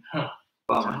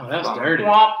 Bummer. Oh, that's Bummer. dirty.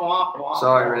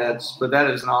 Sorry, Reds, but that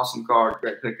is an awesome card.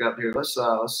 Great pickup here. Let's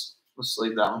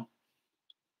sleeve that one.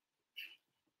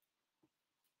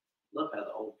 Look how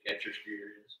the old catcher's gear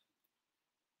is.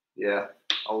 Yeah,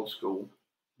 old school.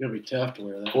 It'll be tough to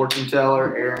wear that. Fortune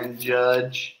teller, Aaron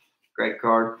Judge. Great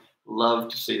card. Love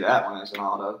to see that one as an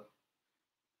auto.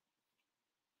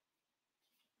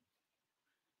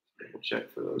 We'll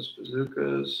check for those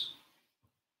bazookas.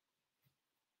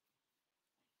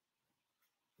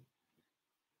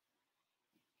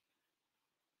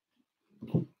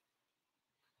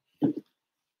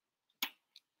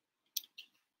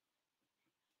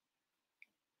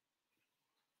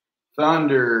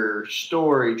 Thunder,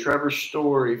 Story, Trevor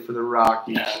Story for the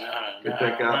Rockies. Good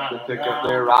pickup. Good pickup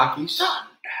there, Rockies.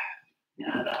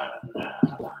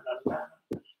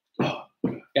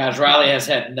 Guys, Riley has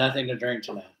had nothing to drink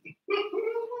tonight.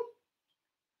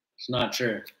 It's not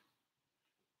true.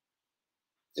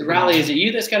 Riley, is it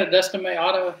you that's got a Dustin May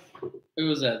auto? Who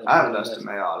was that? I have a Dustin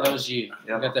May auto. That was you.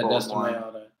 Yep, Got that Dustin May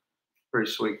auto.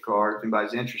 Pretty sweet card. If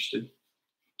anybody's interested,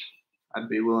 I'd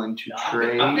be willing to I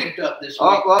trade. picked up this week.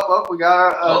 Oh, we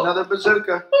got another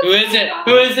bazooka. Who is it?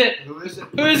 Who is it? Who is it?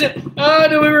 Who is it? Oh,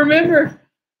 do we remember?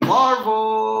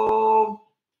 Marvel.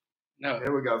 No.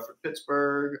 There we go for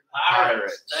Pittsburgh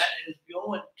Pirates. That is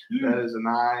going That to. is a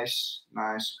nice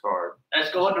card.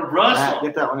 That's going to Matt, Russell.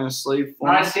 get that one in a sleeve for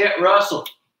me. Nice hit, Russell.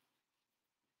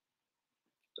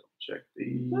 Check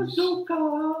these.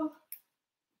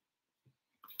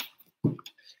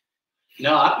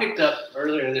 No, I picked up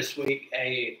earlier this week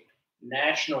a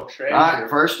national treasure. All right,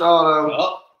 first auto.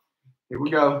 Oh, Here we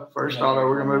go. First auto.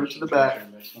 We're going to move it to the back.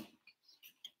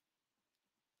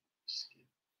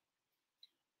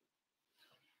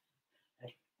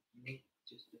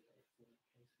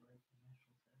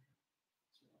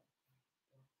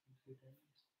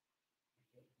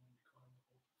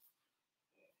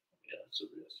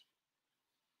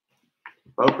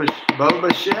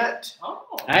 Boba Fett. oh.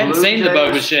 I hadn't Blue seen the Jays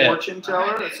Boba Fett. Fortune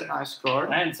teller. That's a nice card.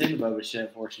 I hadn't seen the Boba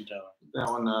Fett fortune teller. That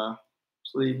one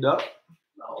sleeved up.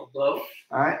 Oh, blow.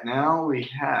 All right, now we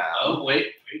have Oh, wait,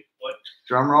 what?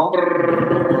 drum roll.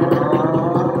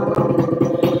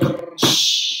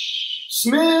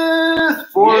 Smith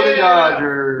for the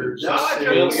Dodgers. Let's see,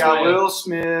 Dodgers. we got Will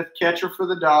Smith, catcher for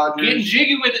the Dodgers. Getting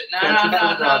jiggy with it. Catcher for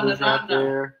the Dodgers No. right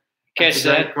there. Catch That's a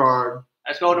great that. card.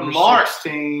 Let's go to Number Mark.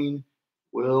 16,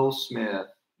 Will Smith.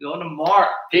 Going to Mark.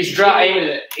 He's Getting jiggy with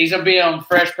dry. it. He's gonna be on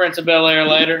Fresh Prince of Bel Air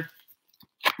later.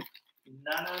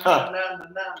 No.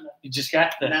 You just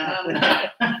got the.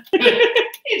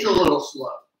 He's a little slow.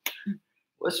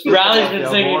 Let's Riley's been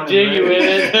singing jiggy with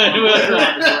it. That's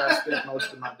where I spent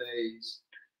most of my days.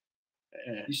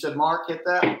 You said Mark hit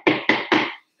that?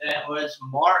 That was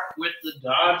Mark with the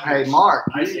Dodgers. Hey, Mark.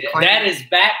 I you see it. clean- That is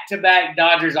back-to-back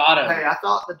Dodgers auto. Hey, I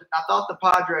thought the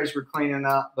Padres were cleaning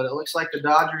up, but it looks like the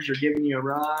Dodgers are giving you a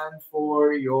run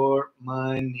for your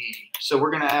money. So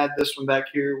we're gonna add this one back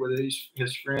here with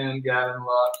his friend Gavin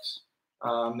Lux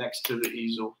next to the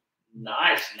easel.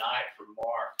 Nice night for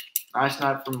Mark. Nice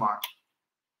night from Mark.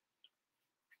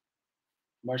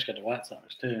 Mark's got the White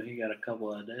Sox too. He got a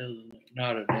couple of Adele,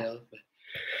 not Adele, but.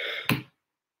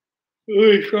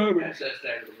 Oh, he's trying That's that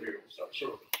staggered rear. So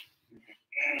sure.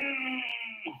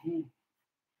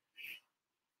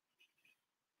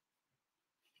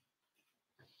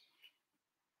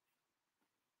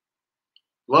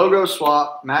 Logo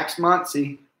swap, Max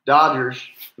Muncy, Dodgers.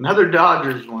 Another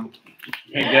Dodgers one.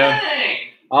 There you go. Dang.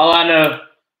 All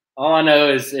I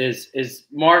know is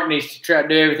Mark needs to try to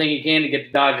do everything he can to get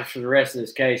the Dodgers for the rest of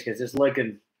this case because it's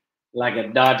looking like a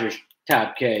Dodgers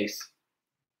type case.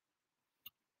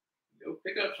 Go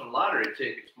pick up some lottery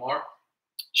tickets, Mark.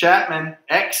 Chapman,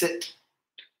 exit.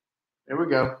 There we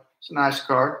go. It's a nice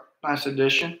card. Nice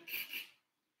addition.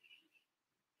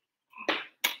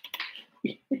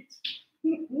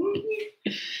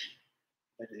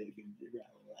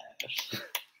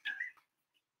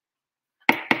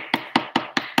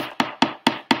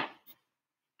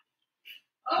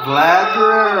 Vlad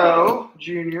Guerrero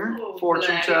Jr.,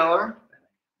 fortune teller.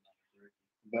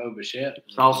 Bo Bichette.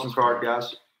 It's an awesome card,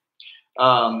 guys.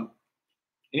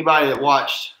 Anybody that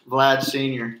watched Vlad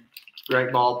Sr.,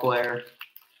 great ball player.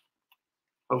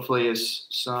 Hopefully his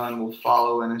son will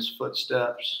follow in his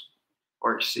footsteps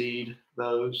or exceed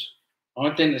those.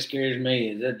 Only thing that scares me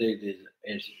is that dude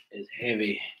is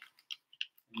heavy.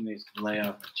 He needs to lay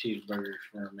off the cheeseburgers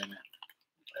for a minute.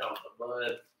 Oh, the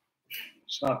bud.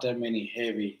 It's not that many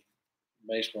heavy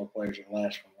baseball players that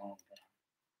last for a long time.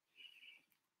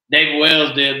 David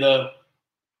Wells did, though.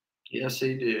 Yes,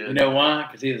 he did. You know why?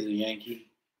 Because he was a Yankee.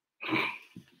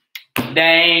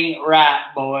 Dang right,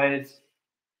 boys.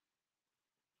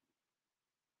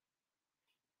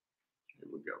 Here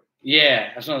we go.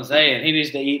 Yeah, that's what I'm saying. He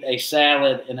needs to eat a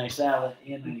salad in a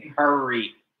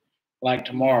hurry, like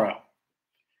tomorrow.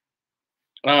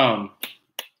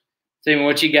 Steven,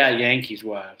 what you got Yankees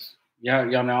wise? Y'all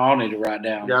know all need to write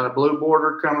down. Got a blue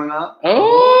border coming up.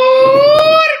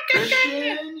 Oh,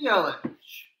 Christian Yelich.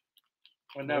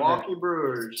 what number? Milwaukee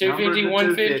Brewers. 250,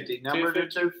 150. Number to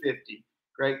 250.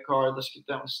 Great card. Let's get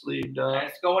that one sleeved up.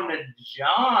 That's going to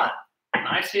John.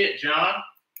 Nice hit, John.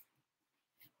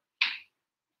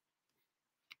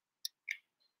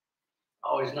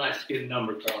 Always nice to get a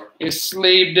number card. It's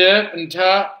sleeved up and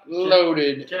top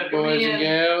loaded, Check 'em boys and in.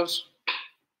 gals.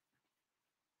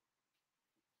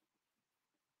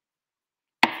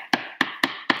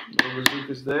 Little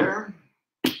bazooka's there.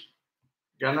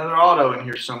 Got another auto in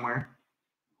here somewhere.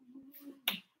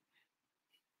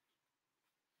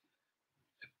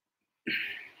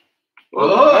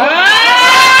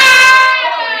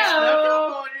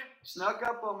 Oh! Snuck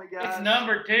up on me, guys. It's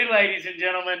number 2, ladies and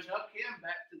gentlemen. Chuck him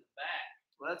back to the back.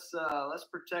 Let's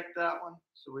protect that one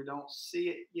so we don't see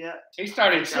it yet. He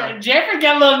started. Jeffrey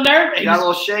got a little nervous. He got a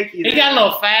little shaky. He there. got a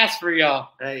little fast for y'all.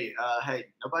 Hey,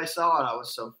 nobody saw it. I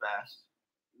was so fast.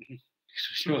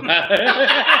 Nobody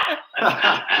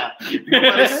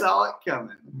saw it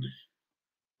coming.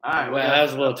 All right. Well, that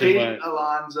was a little too Pete much.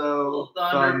 Alonso,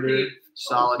 Thunder, Thunder, Pete.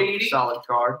 solid Petey.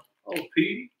 card. Oh,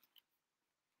 Pete.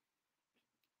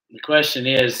 The question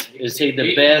is he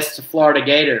the best Florida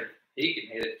Gator? He can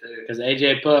hit it, too. Because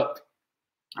AJ Puck.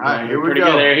 All right, here we pretty go.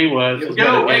 good there he was. Here we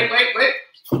go. Wait.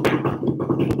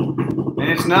 And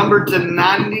it's numbered to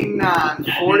 99,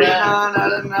 49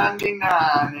 out of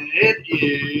 99, and it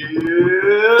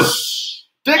is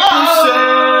Dickerson.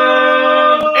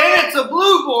 Oh! And it's a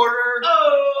blue border.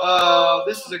 Oh!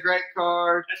 This is a great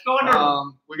card. It's going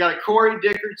to We got a Corey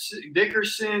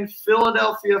Dickerson,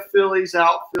 Philadelphia Phillies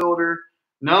outfielder,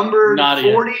 number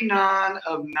Nadia. 49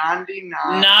 of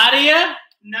 99. Nadia?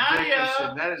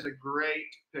 Dickerson. That is a great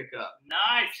pickup.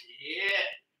 Nice hit.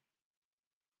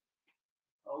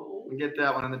 Oh. We get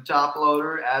that one in the top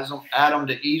loader. Adam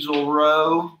to Easel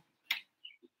Row.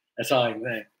 That's all I can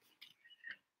think.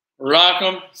 Rock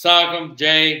 'em, sock 'em,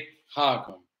 Jay, hawk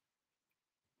 'em.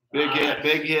 Big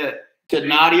hit. Did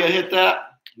Nadia hit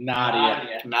that?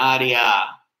 Nadia.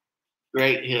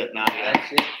 Great hit, Nadia.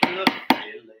 That's it for the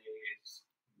Phillies.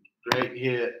 Great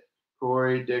hit.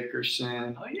 Corey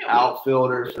Dickerson, Oh, yeah.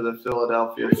 outfielder for the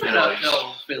Philadelphia We went up to Phillies.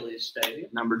 old Phillies Stadium.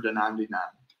 Number to 99.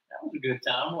 That was a good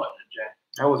time, wasn't it, Jack?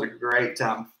 That was a great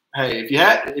time. Hey, if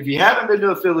you haven't been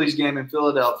to a Phillies game in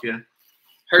Philadelphia,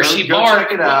 Hershey go Park.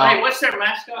 check it out. Hey, what's their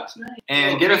mascot's name?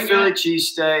 and get a Philly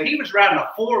cheesesteak. He was riding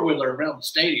a 4-wheeler around the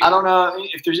stadium. I don't know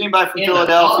if there's anybody from In the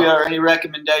Philadelphia pub. or any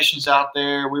recommendations out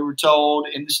there. We were told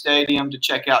in the stadium to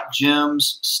check out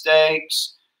Jim's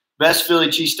Steaks. Best Philly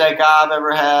cheesesteak I've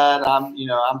ever had.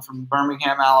 I'm from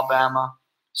Birmingham, Alabama.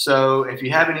 So if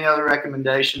you have any other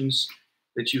recommendations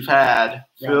that you've had,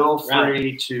 feel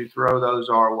free to throw those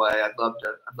our way. I'd love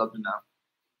to know.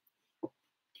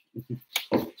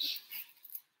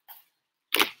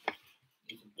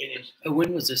 Oh,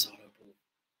 when was this auto pull?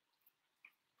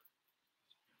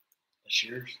 That's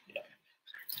yours? Yeah.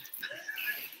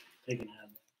 Taking out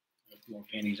more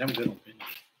pennies. I'm good on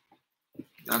pennies.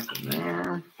 Nothing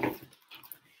there.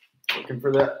 Looking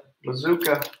for that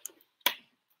bazooka.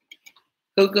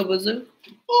 Hookah bazoo?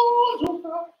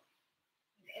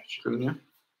 Cunha.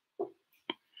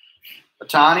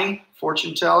 Atani,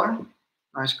 fortune teller.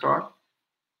 Nice card.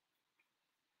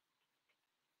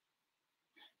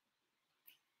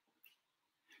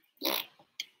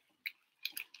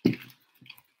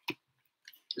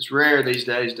 It's rare these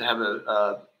days to have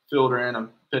a fielder and a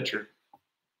pitcher.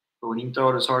 But when you can throw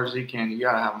it as hard as he can, you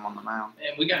got to have him on the mound.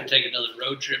 Man, we got to take another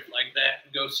road trip like that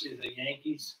and go see the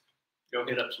Yankees. Go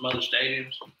hit up some other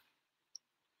stadiums.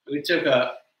 we took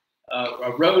a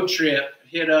road trip,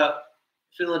 hit up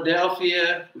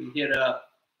Philadelphia. We hit up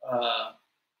the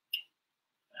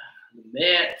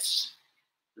Mets,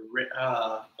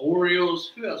 the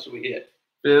Orioles. Who else did we hit?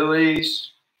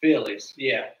 Phillies.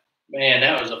 Yeah. Man,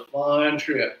 that was a fun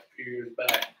trip a few years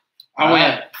back. I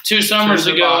went 2 summers Choose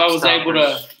the ago. I box was able to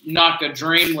toppers. knock a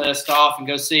dream list off and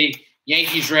go see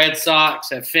Yankees Red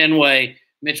Sox at Fenway.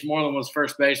 Mitch Moreland was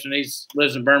first baseman. He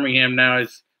lives in Birmingham now.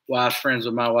 His wife's friends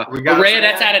with my wife. We got But Red, a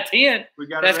that's red. out of 10. We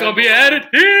got That's a going to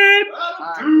red be one. out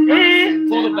of 10. Alright,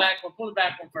 Pull the Tim. back one. Pull the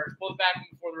back one first. Pull the back one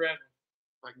before the red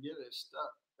If I can get it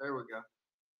stuck. There we go.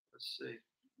 Let's see.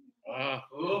 one.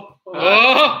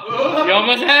 Oh, You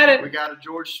almost had We it. got a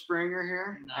George Springer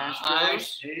here. nice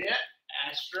Astros. hit.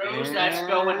 Astros. That's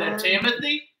going to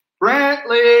Timothy.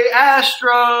 Brantley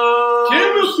Astros.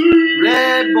 Timothy.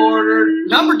 Red border.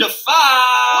 Number to 5.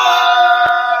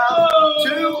 Whoa.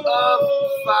 2 of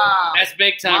 5. That's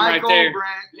big time Michael right there.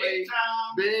 Brantley. Big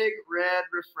time. Big red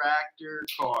refractor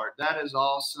card. That is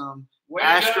awesome. Way to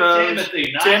go, Astros.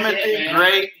 Timothy. Nice Timothy, hit, man.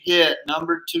 great hit.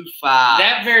 Number 25.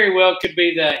 That very well could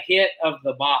be the hit of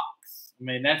the box. I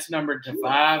mean, that's numbered to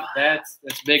 5. That's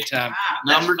big time.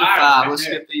 That's Number to fire 5. right Let's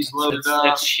there. get these loaded up.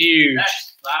 That's huge.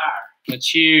 That's fire.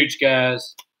 That's huge,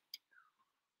 guys.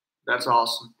 That's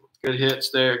awesome. Good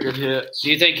hits there. Good hits. Do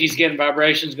you think he's getting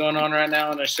vibrations going on right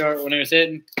now in the short when he was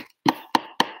hitting?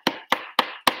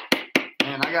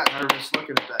 Man, I got nervous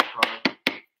looking at that card.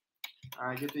 All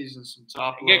right, get these in some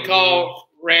top Good load. call,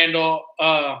 Randall,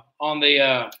 on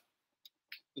the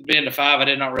being to 5. I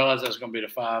did not realize that was going to be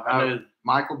to 5. I knew.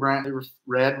 Michael Brantley,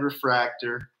 red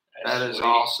refractor. That is sweet.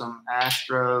 awesome.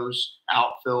 Astros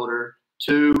outfielder,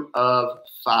 2 of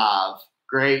 5.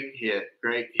 Great hit.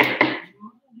 Great hit.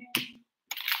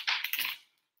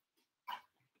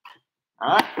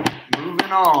 All right,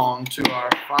 moving on to our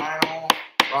final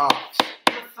box.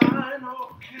 The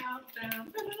final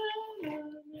countdown.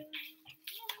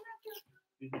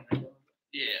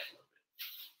 Yeah.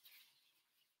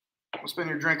 What's been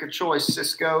your drink of choice,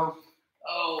 Cisco?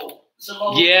 Oh, some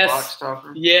old Yes. Box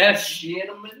topper. Yes.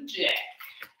 Gentleman Jack.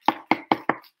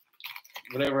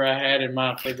 Whatever I had in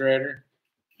my refrigerator.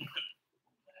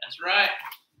 That's right.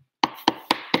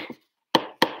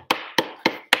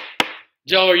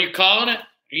 Joe, are you calling it? Are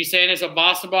you saying it's a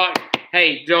Boston box?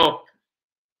 Hey, Joe,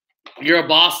 you're a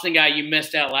Boston guy. You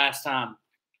missed out last time.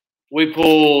 We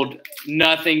pulled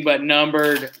nothing but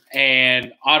numbered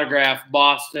and autographed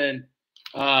Boston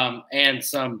and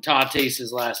some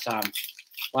Tatises last time,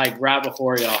 like right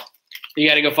before y'all. You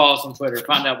got to go follow us on Twitter.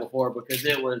 Find out before because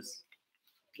it was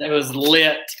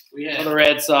lit We for had the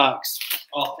Red Sox.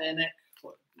 authentic.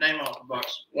 Name off the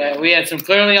box. Yeah, we had some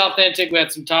clearly authentic. We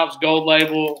had some Topps Gold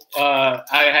Label. I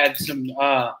had some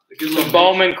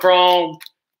Bowman Chrome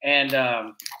and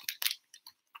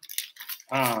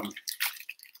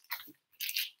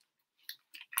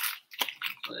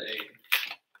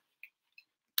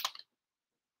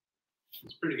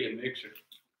It's a pretty good mixer.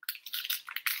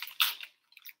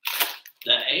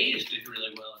 The A's did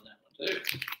really well in that one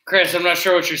too. Chris. I'm not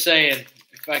sure what you're saying.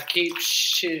 If I keep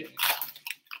shit,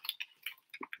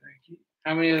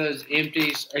 how many of those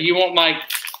empties? Are you want like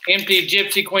empty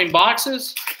Gypsy Queen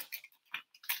boxes?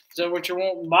 Is that what you're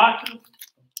wanting? Boxes?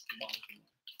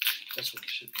 That's what it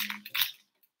should be.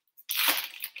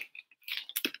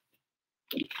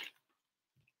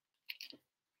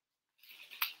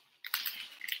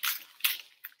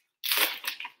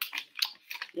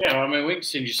 Yeah, I mean we can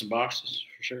send you some boxes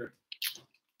for sure.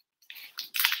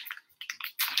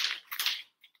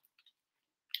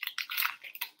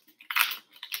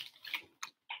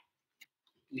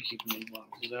 You keep these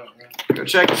boxes out, right? Go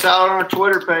check us out on our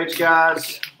Twitter page,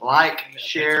 guys. Like,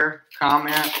 share,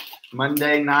 comment.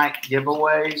 Monday night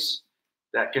giveaways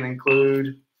that can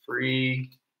include free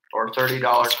or $30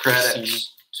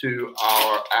 credits to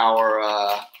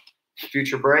our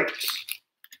future breaks.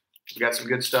 We got some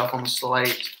good stuff on the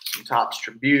slate. Some Topps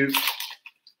Tribute,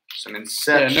 some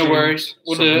Inception. Yeah, no worries.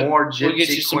 We'll some do it. more Gypsy We'll get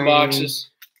you some Queen. boxes.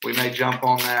 We may jump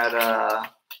on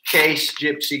that case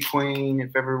Gypsy Queen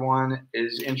if everyone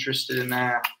is interested in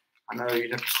that. I know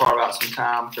you'd have to carve out some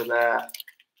time for that.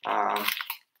 I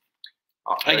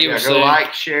get what go you're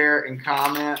like, share, and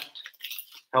comment.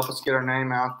 Help us get our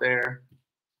name out there.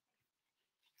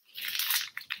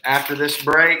 After this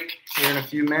break, here in a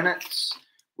few minutes,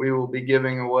 we will be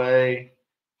giving away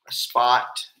a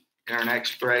spot in our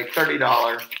next break,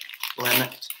 $30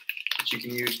 limit that you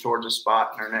can use towards a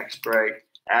spot in our next break,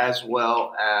 as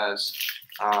well as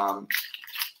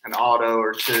an auto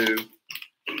or two.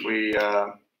 We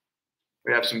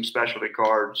have some specialty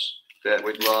cards that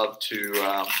we'd love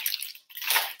to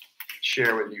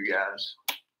share with you guys.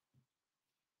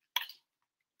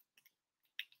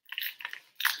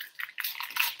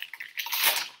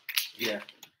 Yeah.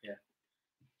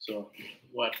 So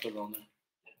we'll have to put it on there.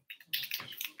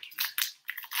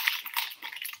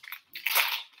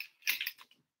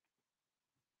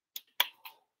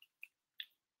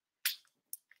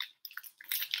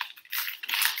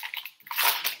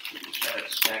 Got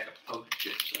a stack of poker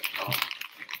chips.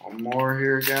 One more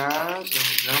here, guys.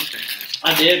 Jump in.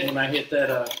 I did when I hit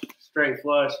that straight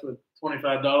flush with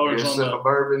 $25 Here's on some the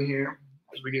bourbon here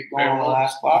as we get going Fair on the Plus.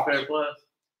 last box. Fair Plus.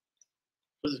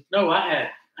 Was it? No, I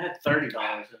had $30.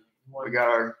 We got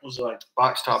our Was it like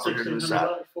box topper here to the side.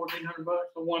 $1,400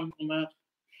 for one on that.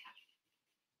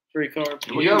 3 cards.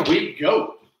 Here we go. We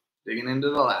go. Digging into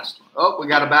the last one. Oh, we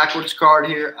got a backwards card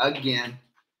here again.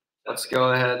 Let's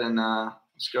go ahead and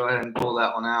pull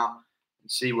that one out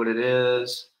and see what it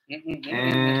is.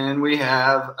 And we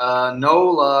have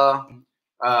NOLA,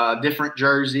 different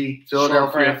jersey,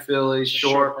 Philadelphia Phillies,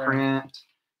 short print.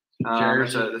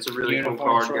 That's a really cool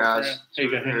card, guys.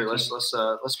 Here, let's put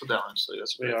that on. So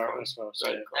that's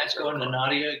That's going to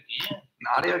Nadia again.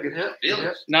 Nadia, good hit. Good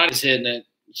hit. Nadia's hitting it.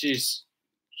 She's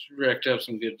racked up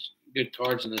some good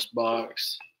cards in this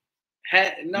box.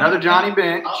 Another Johnny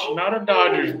Bench. Not a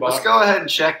Dodgers box. Let's go ahead and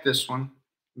check this one.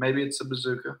 Maybe it's a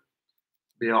bazooka.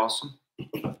 Be awesome.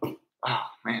 Oh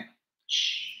man,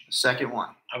 the second one.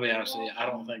 I'll be honest with you. I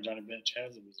don't think Johnny Bench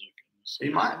has a bazooka. He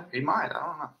might. I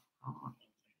don't know.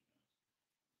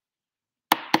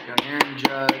 Got Aaron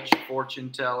Judge,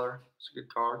 Fortune Teller. It's a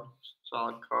good card.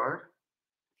 Solid card.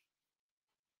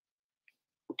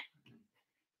 Let's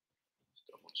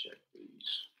double check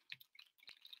these.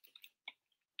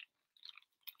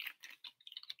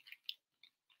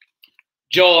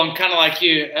 Joel, I'm kind of like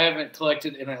you. I haven't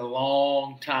collected in a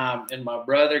long time, and my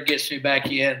brother gets me back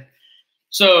in.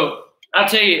 So I'll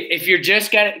tell you, if you're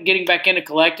just getting back into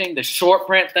collecting, the short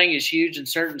print thing is huge in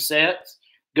certain sets.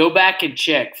 Go back and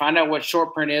check. Find out what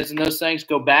short print is in those things.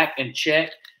 Go back and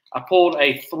check. I pulled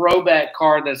a throwback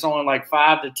card that's only like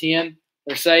 5 to 10.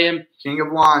 They're saying King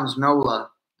of Wands, NOLA.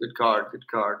 Good card. Good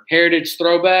card. Heritage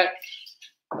throwback.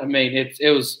 I mean, it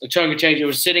was a chunk of change. It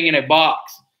was sitting in a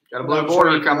box. Got a blue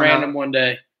border coming random up. one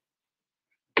day.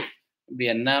 It'd be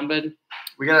a numbered.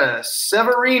 We got a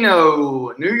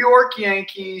Severino, New York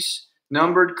Yankees,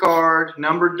 numbered card,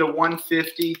 numbered to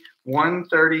 150,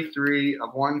 133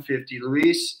 of 150.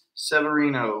 Luis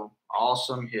Severino,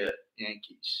 awesome hit,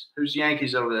 Yankees. Who's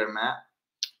Yankees over there, Matt?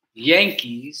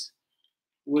 Yankees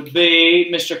would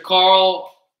be Mr. Carl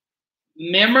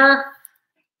Mimmer.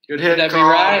 Good hit, That'd be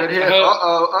Carl. right. Good hit.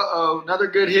 Uh-oh. Another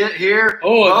good hit here.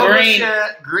 Oh, a green.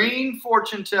 Green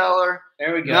fortune teller.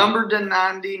 There we go. Numbered to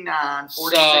 99.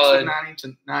 46 Solid. of 90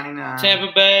 to 99.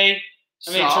 Tampa Bay.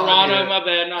 Toronto, hit. my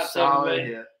bad, not Tampa Bay.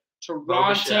 Hit.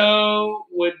 Toronto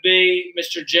would be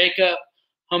Mr. Jacob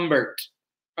Humbert.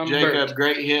 Jacob,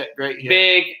 great hit.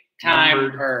 Big time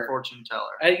Numbered hurt. fortune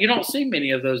teller. You don't see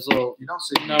many of those little You don't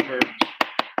see number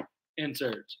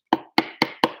inserts.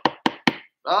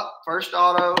 Oh, first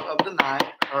auto of the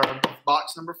night, or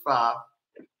box number 5.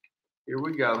 Here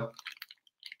we go.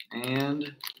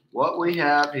 And what we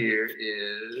have here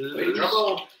is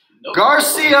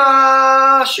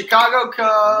Garcia, Chicago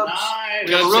Cubs. Nice.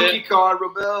 We got a rookie card,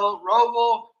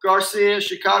 Robel Garcia,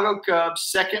 Chicago Cubs,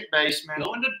 second baseman.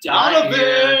 Going to Right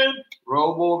here. Donovan.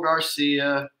 Robel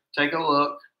Garcia. Take a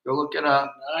look. Go look it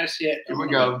up. Nice hit. Here we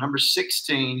go. Number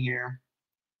 16 here.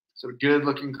 So a good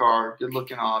looking card, good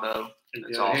looking auto.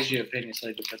 That's awesome. Here's your opinion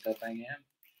slate to put that thing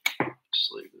in.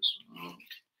 Just leave this one on.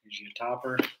 Here's your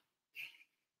topper.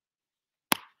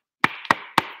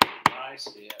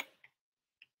 Nice hit.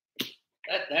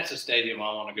 That's a stadium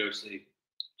I want to go see.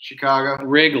 Chicago.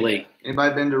 Wrigley.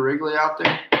 Anybody been to Wrigley out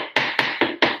there?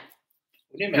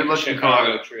 We didn't make a Good-looking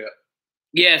Chicago card. trip.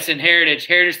 Yes, and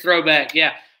Heritage throwback.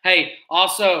 Yeah. Hey,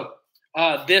 also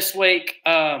this week,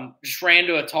 just ran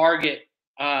to a Target,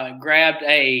 grabbed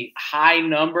a high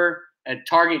number at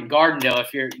Target in Gardendale.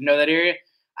 If you know that area,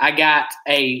 I got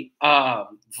a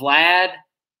Vlad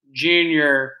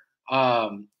Jr.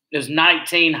 Is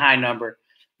 19 high number.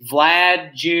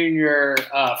 Vlad Jr.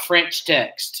 French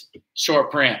text short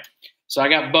print. So I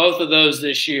got both of those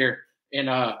this year in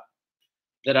that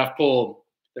I've pulled.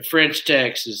 The French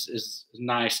text is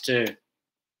nice too.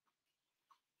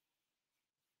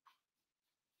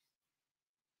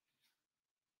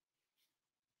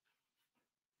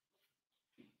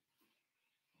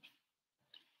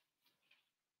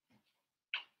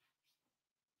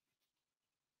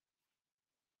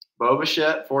 Bo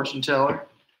Bichette, fortune teller.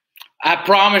 I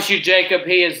promise you, Jacob,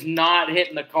 he is not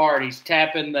hitting the card. He's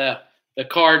tapping the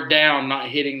card down, not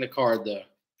hitting the card though.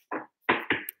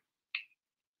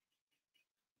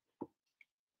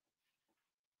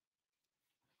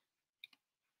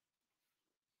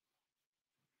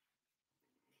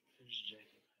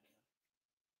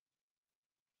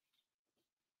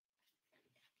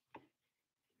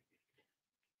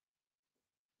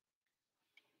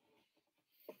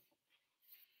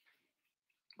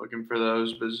 Looking for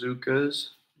those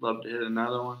bazookas. Love to hit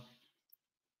another one.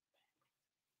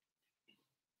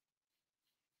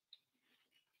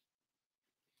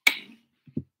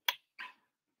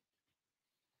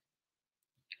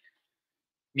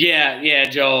 Yeah,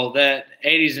 Joel. That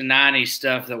 80s and 90s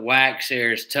stuff, the wax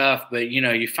there is tough, but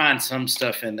you find some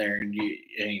stuff in there, and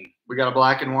we got a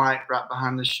black and white right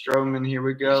behind the Stroman. Here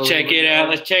we go. Let's check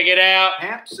it out.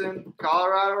 Hampson,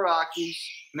 Colorado Rockies,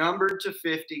 numbered to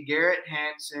 50. Garrett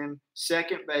Hansen,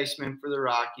 second baseman for the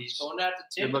Rockies. Going out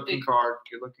to Timothy.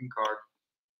 Good looking card.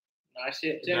 Nice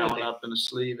hit, That Timothy. one up in a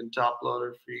sleeve and top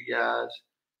loader for you guys.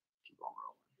 Keep on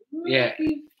rolling. Yeah,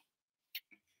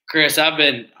 Chris, I've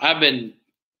been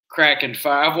cracking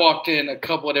fire. I've walked in a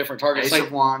couple of different targets. Ace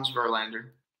of Wands, Verlander.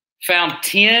 Found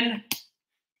 10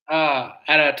 at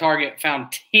a target.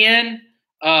 Found 10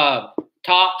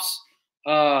 tops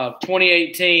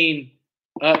 2018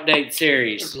 update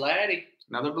series.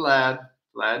 Another Vlad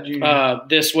Jr.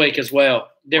 This week as well.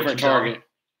 Different target.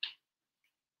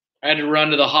 I had to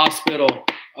run to the hospital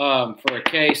for a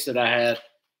case that I had,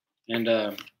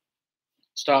 and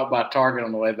stopped by Target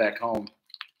on the way back home.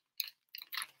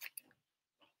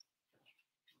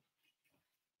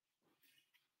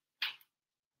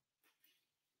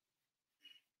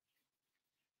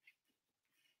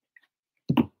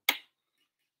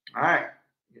 All right,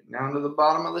 getting down to the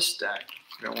bottom of the stack.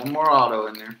 Got one more auto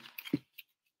in there.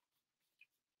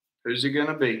 Who's it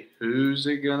gonna be? We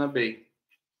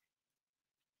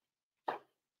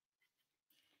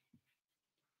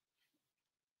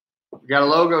got a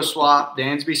logo swap.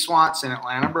 Dansby Swanson,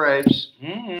 Atlanta Braves.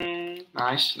 Mm-hmm.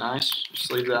 Nice.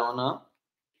 Just leave that one up.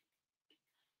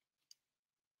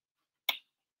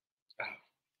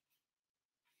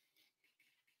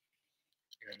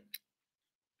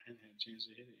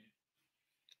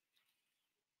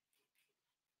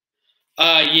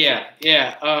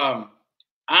 Yeah.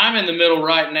 I'm in the middle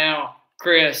right now,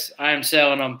 Chris. I am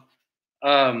selling them.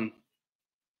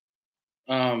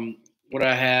 What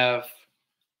I have.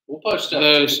 We'll post stuff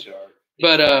those, too,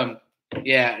 but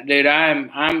yeah, dude,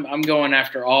 I'm going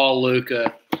after all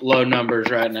Luka low numbers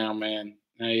right now, man.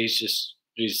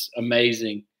 He's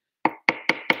amazing.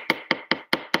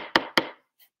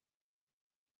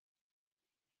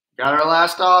 Got our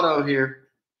last auto here.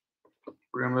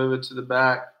 We're going to move it to the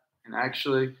back. And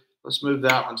actually, let's move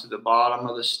that one to the bottom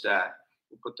of the stack.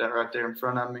 We'll put that right there in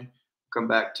front of me. Come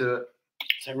back to it.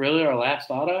 Is that really our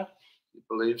last auto? I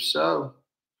believe so.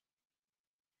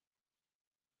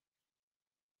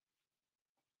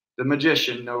 The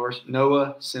Magician,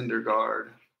 Noah Syndergaard.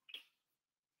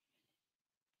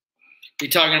 You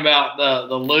talking about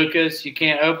the Lucas? You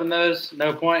can't open those?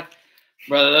 No point?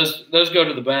 Brother, those go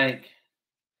to the bank.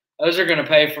 Those are going to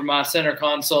pay for my center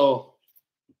console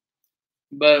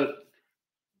boat.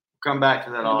 Come back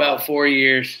to that in about 4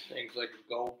 years. Things like a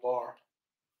gold bar.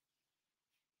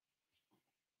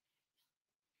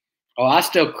 Oh, I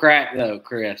still crack though,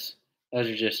 Chris. Those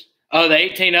are just the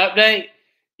 18 update?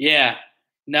 Yeah.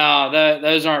 No,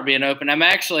 those aren't being open. I'm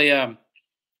actually I'm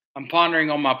pondering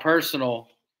on my personal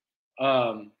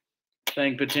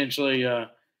thing, potentially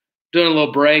doing a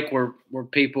little break where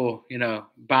people,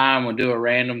 buy them and do a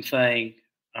random thing.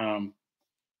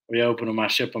 We open them, I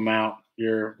ship them out,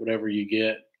 whatever you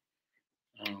get.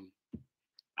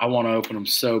 I want to open them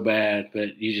so bad,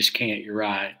 but you just can't. You're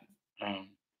right.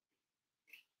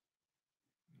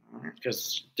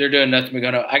 Because they're doing nothing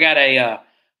but I got a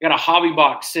hobby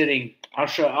box sitting. I'll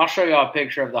show y'all a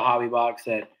picture of the hobby box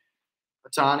that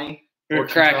Otani we'll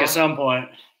crack at some point.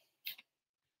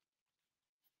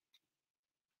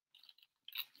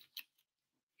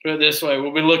 Put it this way,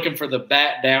 we'll be looking for the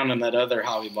bat down in that other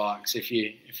hobby box if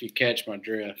you catch my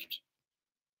drift.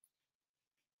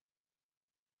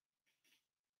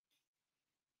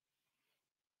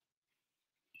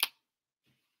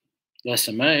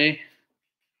 SMA.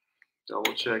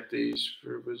 Double check these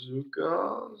for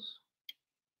bazookas.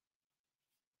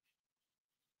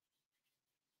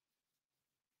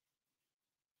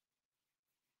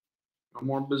 No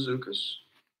more bazookas.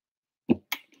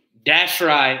 That's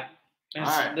right. All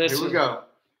right, here we go.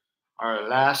 Our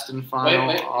last and final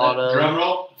auto.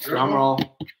 Drum roll.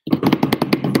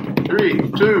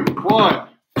 3, 2, 1.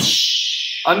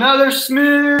 Another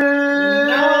Smith.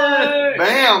 Nice.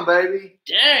 Bam, baby.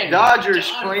 Dang. Dodgers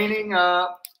cleaning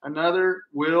up. Another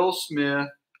Will Smith.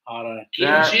 Auto.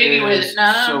 Getting jiggy with it. No.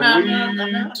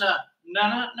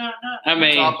 I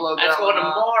mean, Top load That's that what one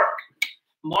up.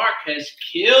 Mark has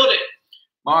killed it.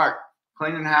 Mark,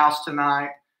 cleaning house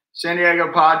tonight. San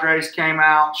Diego Padres came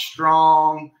out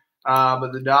strong,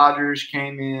 but the Dodgers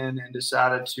came in and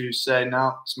decided to say,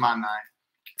 no, it's my night.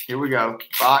 Here we go.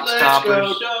 Box toppers.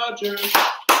 Let's go, Dodgers.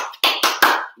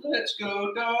 Let's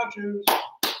go, Dodgers.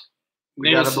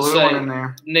 We got a blue one in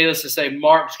there. Needless to say,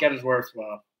 Mark's got his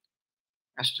worthwhile.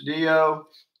 Astudillo.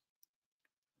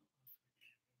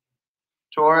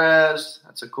 Torres.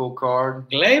 That's a cool card.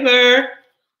 Glaber.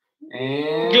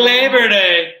 And Glaber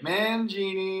Day.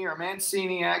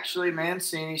 Mancini, actually.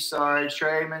 Mancini, sorry.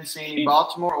 Trey Mancini,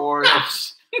 Baltimore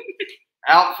Orioles.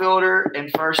 Outfielder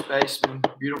and first baseman.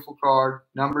 Beautiful card.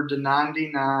 Numbered to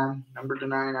 99.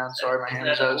 Sorry, my hand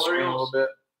is out of the screen a little bit.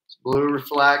 It's blue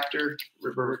refractor.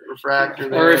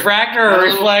 Refractor. A refractor or a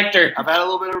reflector? I've had a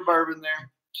little bit of bourbon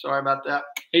there. Sorry about that.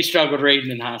 He struggled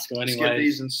reading in high school anyway. Let's get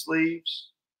these in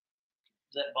sleeves.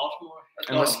 Is that Baltimore?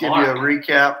 And let's give you a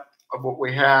recap of what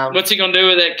we have. What's he going to do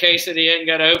with that case that he hadn't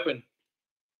got open?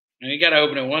 He got to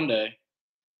open it one day.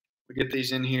 We'll get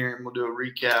these in here and we'll do a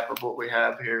recap of what we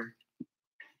have here.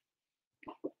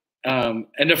 And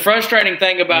the frustrating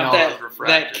thing about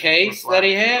that case that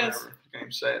he has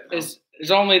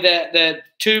is only that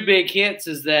two big hits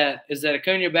is that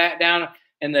Acuna back down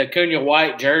and the Acuna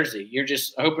white jersey. You're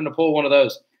just hoping to pull one of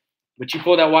those. But you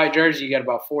pull that white jersey, you got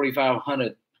about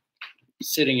 4,500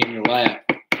 sitting in your lap.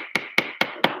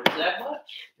 Is that much?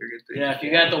 Yeah, if you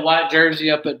got the white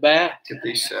jersey up at bat. Get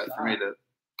these set for me to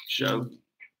show.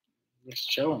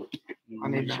 Just show them. I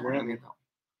need that.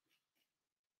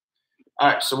 All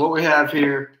right, so what we have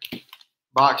here,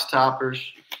 box toppers,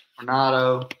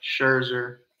 Renato,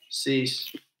 Scherzer,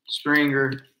 Cease,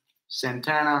 Springer,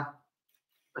 Santana,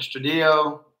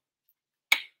 Astudillo.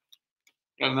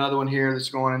 Got another one here that's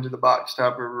going into the box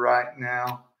topper right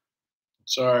now.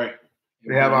 Sorry.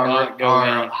 We have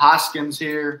our Hoskins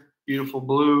here, beautiful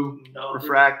blue,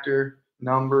 refractor,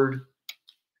 numbered.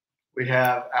 We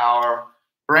have our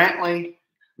Brantley,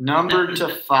 numbered to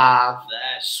 5,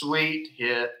 sweet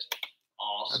hit.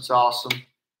 Awesome. That's awesome.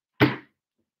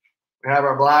 We have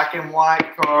our black and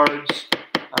white cards.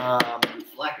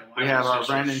 We have our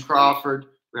Brandon Crawford.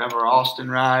 We have our Austin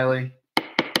Riley.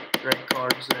 Great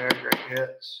cards there. Great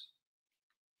hits.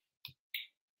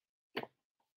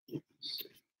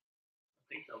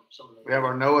 We have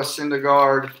our Noah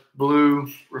Syndergaard blue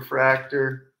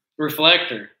refractor.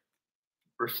 Reflector,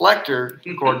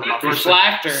 according to my first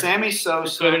reflector. Sammy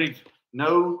Sosa,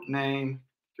 no name.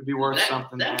 Could be worth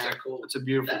something that's there. Cool. It's a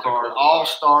beautiful That's card. A cool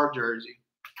All-star jersey.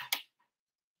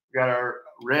 We got our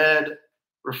red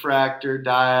refractor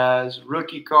Diaz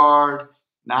rookie card,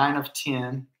 9 of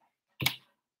 10.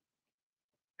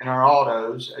 And our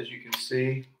autos, as you can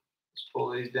see. Let's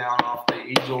pull these down off the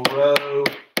easel row.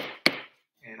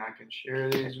 And I can share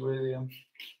these with you.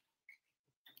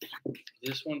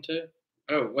 This one too?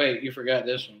 Oh, wait, you forgot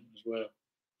this one as well.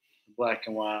 Black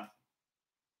and white.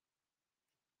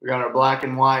 We got our black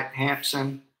and white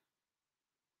Hampson.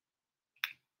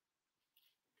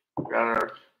 We got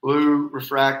our blue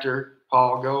refractor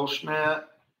Paul Goldschmidt.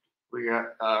 We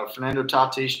got Fernando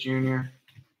Tatis Jr.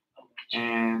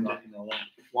 and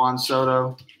Juan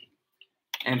Soto.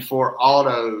 And for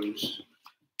autos,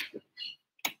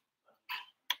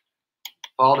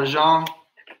 Paul DeJong,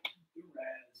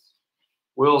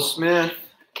 Will Smith,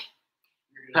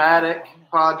 Paddock,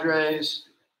 Padres,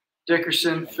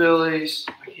 Dickerson, Phillies,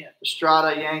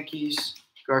 Estrada, Yankees,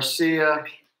 Garcia,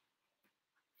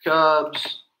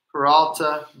 Cubs,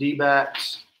 Peralta,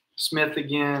 D-backs, Smith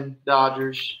again,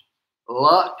 Dodgers,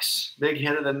 Lux, big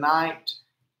hit of the night,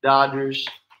 Dodgers,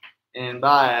 and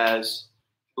Baez,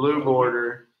 blue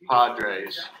border,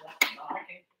 Padres.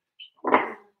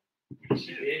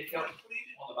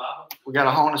 We got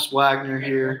a Honus Wagner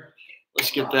here.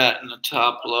 Let's get that in the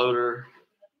top loader.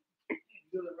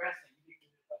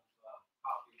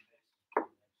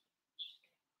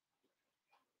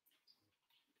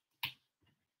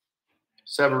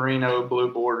 Severino,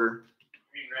 blue border.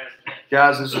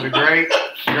 Guys, this is a great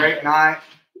night.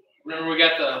 Remember, we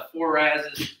got the 4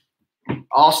 Razzes.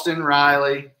 Austin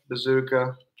Riley,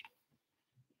 Bazooka.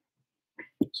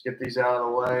 Let's get these out of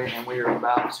the way, and we are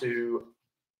about to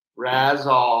razz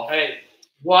off. Hey,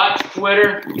 watch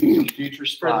Twitter Future for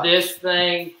spots. this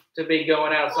thing to be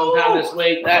going out sometime this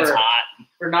week. That's hot.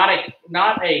 For not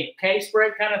a case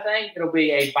break kind of thing. It'll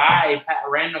be a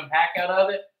random pack out of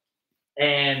it,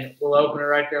 and we'll open it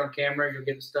right there on camera. You'll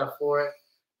get the stuff for it.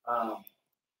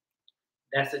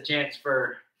 That's a chance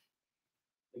for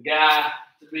the guy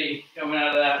to be coming out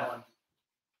of that one.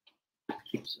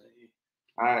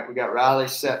 All right, we got Riley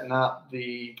setting up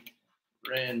the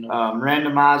Random.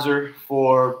 randomizer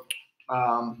for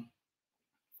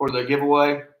the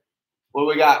giveaway. What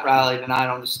we got, Riley, tonight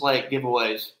on the slate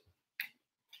giveaways?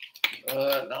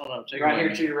 No. Take Right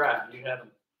here to your right. You have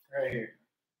them right here.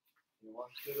 You want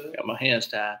to do that? Got my hands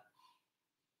tied.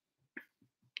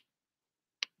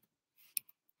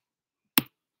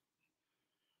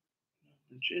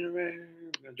 The generator.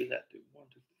 We're gonna do that through 1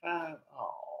 to 5. Oh,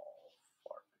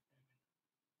 fuck.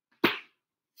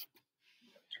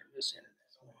 Turn this in.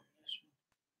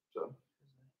 So,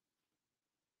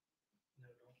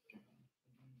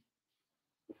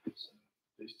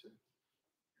 these two.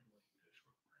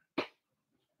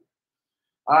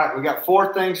 All right, we got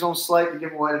 4 things on slate to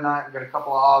give away tonight. We got a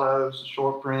couple of autos, a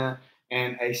short print,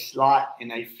 and a slot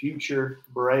in a future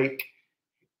break.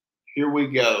 Here we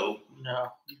go.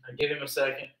 No. Give him a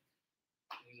second.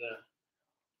 He's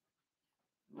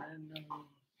Random.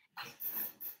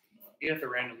 you have the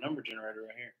random number generator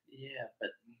right here. Yeah,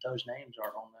 but those names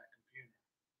aren't on that computer.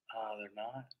 They're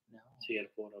not. No. So you got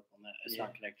to pull it up on that. It's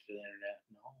not connected to the internet.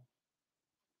 No.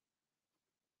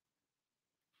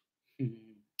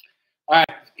 All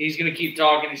right. He's gonna keep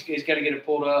talking. He's got to get it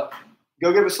pulled up.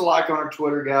 Go give us a like on our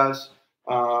Twitter, guys.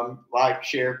 Like,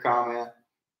 share, comment.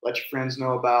 Let your friends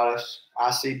know about us.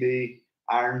 ICB,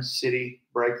 Iron City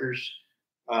Breakers.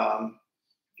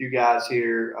 You guys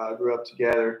here grew up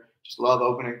together. Just love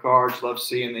opening cards. Love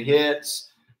seeing the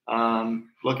hits.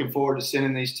 Looking forward to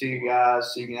sending these to you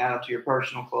guys so you can add them to your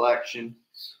personal collection.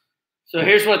 So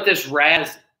here's what this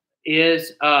Raz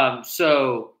is.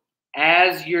 So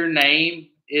as your name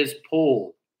is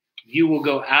pulled, you will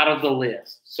go out of the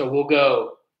list. So we'll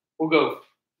go.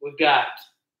 We've got.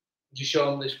 Did you show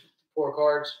them these 4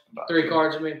 cards? 3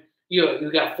 cards. I mean,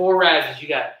 you got 4 Razes. You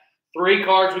got 3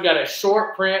 cards. We got a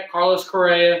short print, Carlos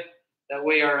Correa, that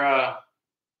we are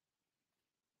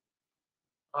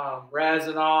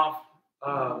razzing off.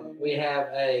 We have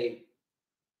a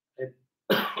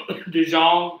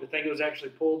Dijon. I think it was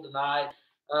actually pulled tonight.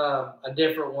 A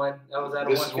different one that was out of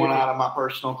This is 150. one out of my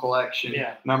personal collection,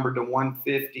 numbered to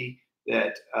 150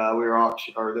 that we were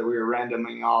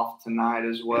randoming off tonight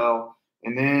as well.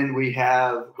 And then we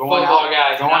have going outside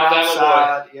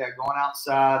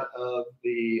of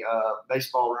the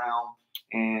baseball realm,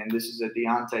 and this is a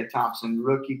Deontay Thompson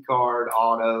rookie card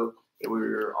auto that we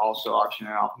were also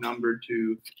auctioning off, numbered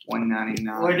to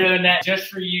 199. We're doing that just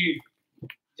for you,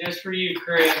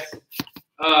 Chris.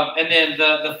 And then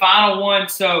the final one.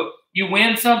 So you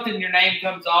win something, your name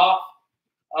comes off.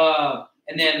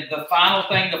 And then the final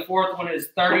thing, the 4th one, is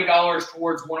 $30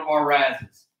 towards one of our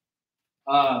Razes.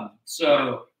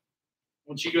 So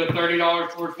once you go $30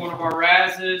 towards one of our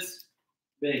Razes,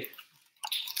 big.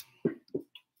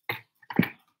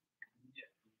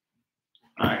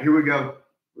 All right, here we go.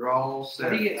 We're all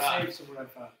set. How do you get saved some red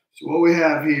file? So what we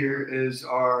have here is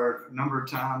our number of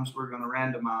times we're going to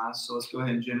randomize. So let's go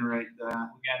ahead and generate that.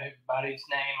 We got everybody's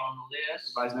name on the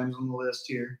list. Everybody's name's on the list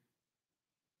here.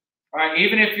 All right,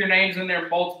 even if your name's in there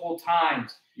multiple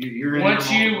times, you're in there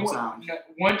multiple times.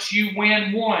 Once you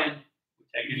win one,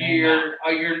 take your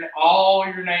all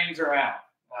your names are out.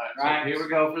 All right. So here we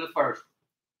go for the first one.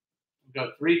 We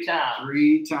go 3 times.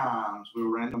 3 times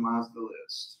we'll randomize the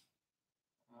list.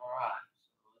 All right.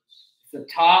 The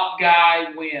top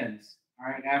guy wins. All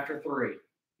right, after 3.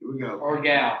 Here we go. Or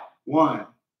gal. 1. All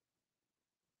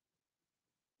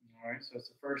right, so it's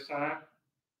the first time.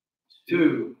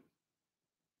 2.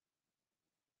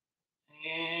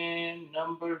 And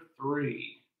number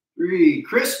 3. 3.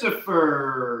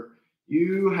 Christopher,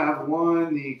 you have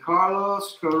won the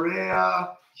Carlos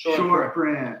Correa short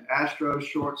print. Astro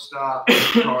shortstop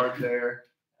card there.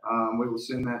 We will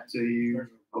send that to you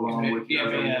along with Give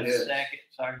me a hits. second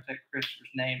so I can take Christopher's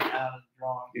name out of the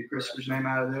drawing. Get Christopher's name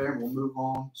out of there, and we'll move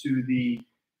on to the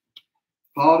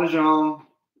Paul DeJong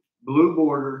blue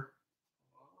border,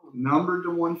 numbered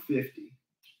to 150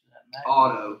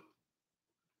 auto.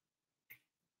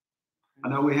 I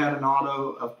know we had an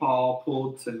auto of Paul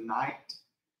pulled tonight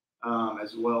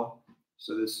as well,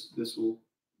 so this will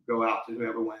go out to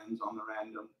whoever wins on the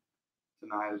random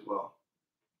tonight as well.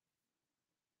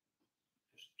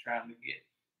 Just trying to get.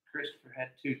 Christopher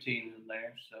had 2 teams in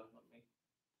there, so let me.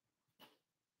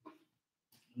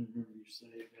 Remember you said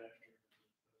it after.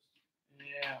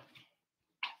 Yeah.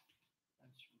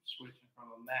 That's switching from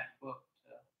a MacBook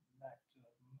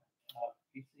to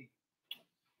PC.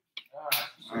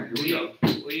 All right. So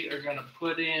we are going to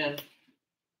put in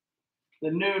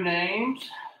the new names.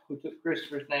 We took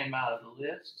Christopher's name out of the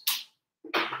list.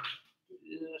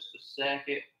 Just a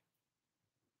second.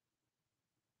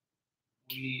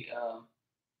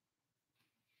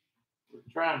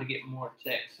 We're trying to get more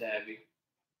tech savvy,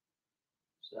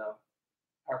 so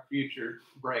our future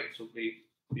breaks will be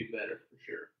better for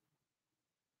sure.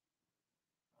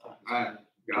 All right.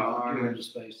 Get rid Guard. of the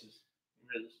spaces. Get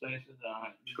rid of the spaces. All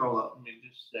right. Scroll up. Let me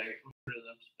just say, get rid of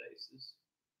them spaces.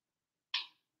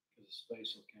 Because the space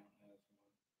will count as one.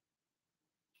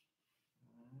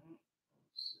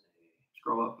 Let's see.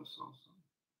 Scroll up. That's awesome.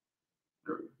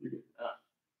 There we go. You're good.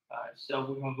 All right, so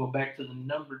we're gonna go back to the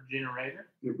number generator.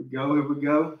 Here we go. Here we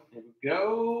go. Here we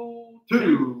go. 2.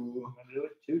 I'm gonna do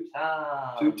it 2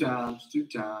 times. 2 times. 2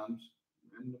 times.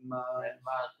 Randomize.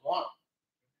 Randomize 1.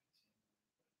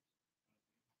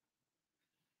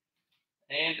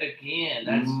 And again,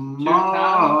 that's 2 times.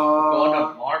 We're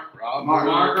going to Mark Roberts. Mark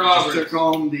Roberts. just took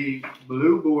home the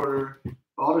blue border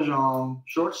Baldajon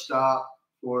shortstop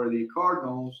for the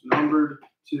Cardinals, numbered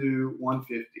to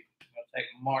 150. I'm gonna take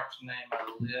Mark's name out of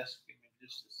the list. Give me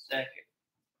just a second.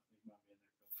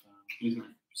 He's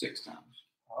in 6 times.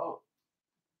 Oh,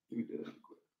 Let me do that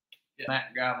quick. yeah.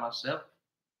 Matt guy myself.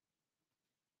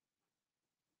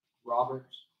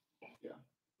 Roberts.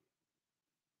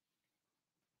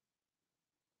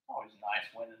 Always nice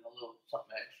winning a little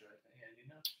something extra at the end, you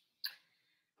know.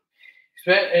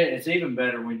 It's even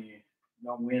better when you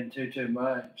don't win too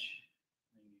much.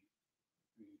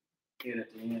 You get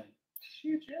at the end.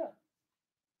 Shoot, yeah.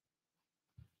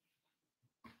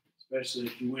 Especially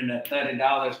if you win that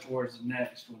 $30 towards the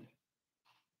next one.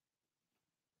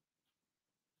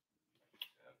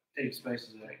 Take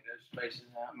spaces out. Take those spaces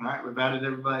out. All right, we've added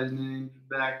everybody's names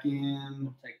back in.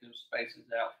 We'll take those spaces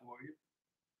out for you.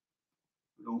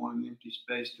 We don't want an empty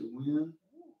space to win.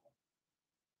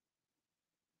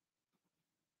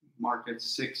 Mark had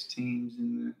 6 teams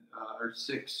in the,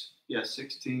 6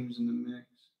 teams in the mix.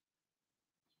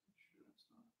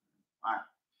 All right,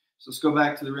 so let's go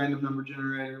back to the random number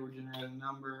generator. We're generating a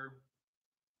number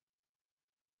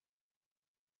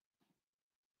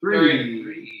 3.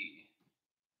 3.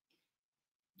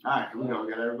 All right, here we go.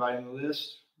 We got everybody in the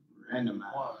list. Randomize.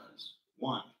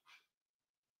 1,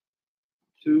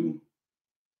 2,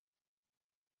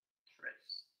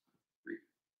 3.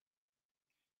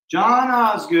 John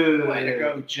Osgood. Way to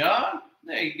go, John.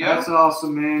 There you go. That's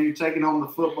awesome, man. You're taking home the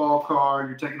football card.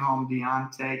 You're taking home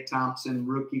Deontay Thompson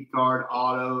rookie card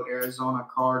auto, Arizona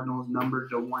Cardinals, numbered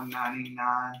to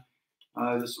 199.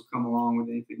 This will come along with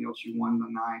anything else you won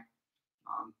tonight.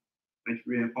 Thank you for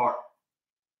being a part.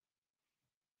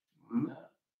 We're on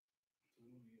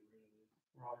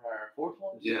our 4th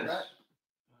one? Yes. Right?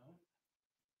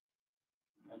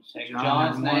 Let's take John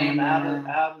John's has name one out in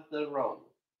of the roll,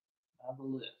 out of the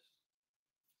list.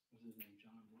 What's his name?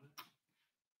 John what?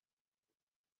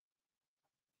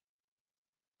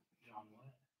 John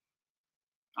what?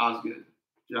 Osgood.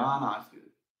 John Osgood.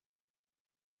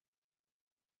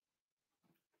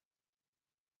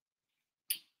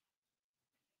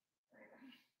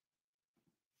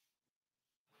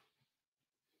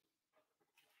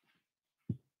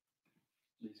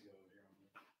 Please go over here.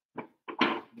 But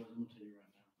I'm gonna tell you right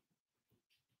now.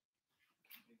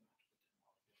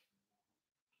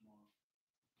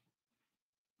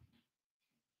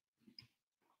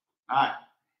 All right.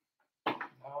 All right.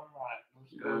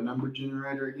 Let's Got a go. number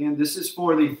generator again. This is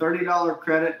for the $30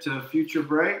 credit to future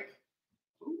break.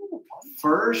 Ooh,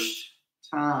 First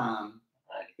time.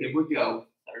 all right, Here we go.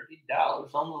 $30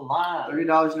 on the line.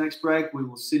 $30 next break. We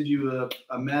will send you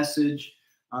a message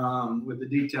with the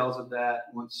details of that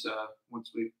once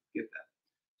we get that.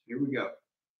 Here we go.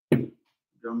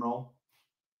 Drum roll.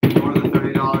 For the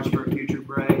 $30 for a future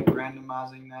break.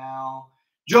 Randomizing now.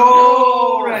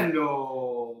 Joe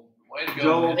Rendell. Way to go,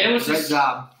 Joel, man. It was great just-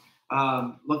 job.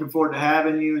 Looking forward to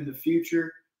having you in the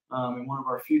future in one of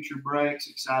our future breaks.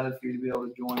 Excited for you to be able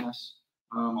to join us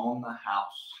on the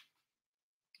house.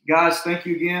 Guys, thank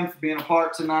you again for being a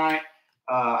part tonight.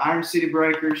 Iron City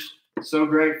Breakers, so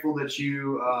grateful that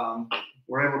you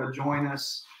were able to join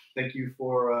us. Thank you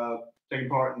for taking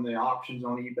part in the auctions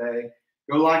on eBay.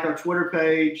 Go like our Twitter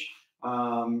page.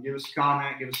 Give us a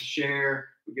comment. Give us a share.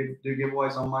 We do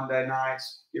giveaways on Monday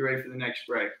nights. Get ready for the next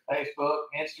break. Facebook,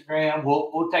 Instagram.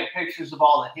 We'll take pictures of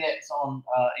all the hits on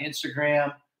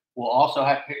Instagram. We'll also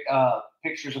have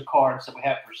pictures of cards that we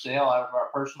have for sale out of our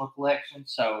personal collection.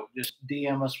 So just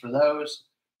DM us for those.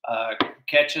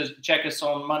 Check us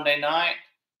on Monday night,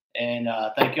 and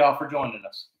thank y'all for joining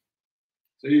us.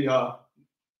 See y'all.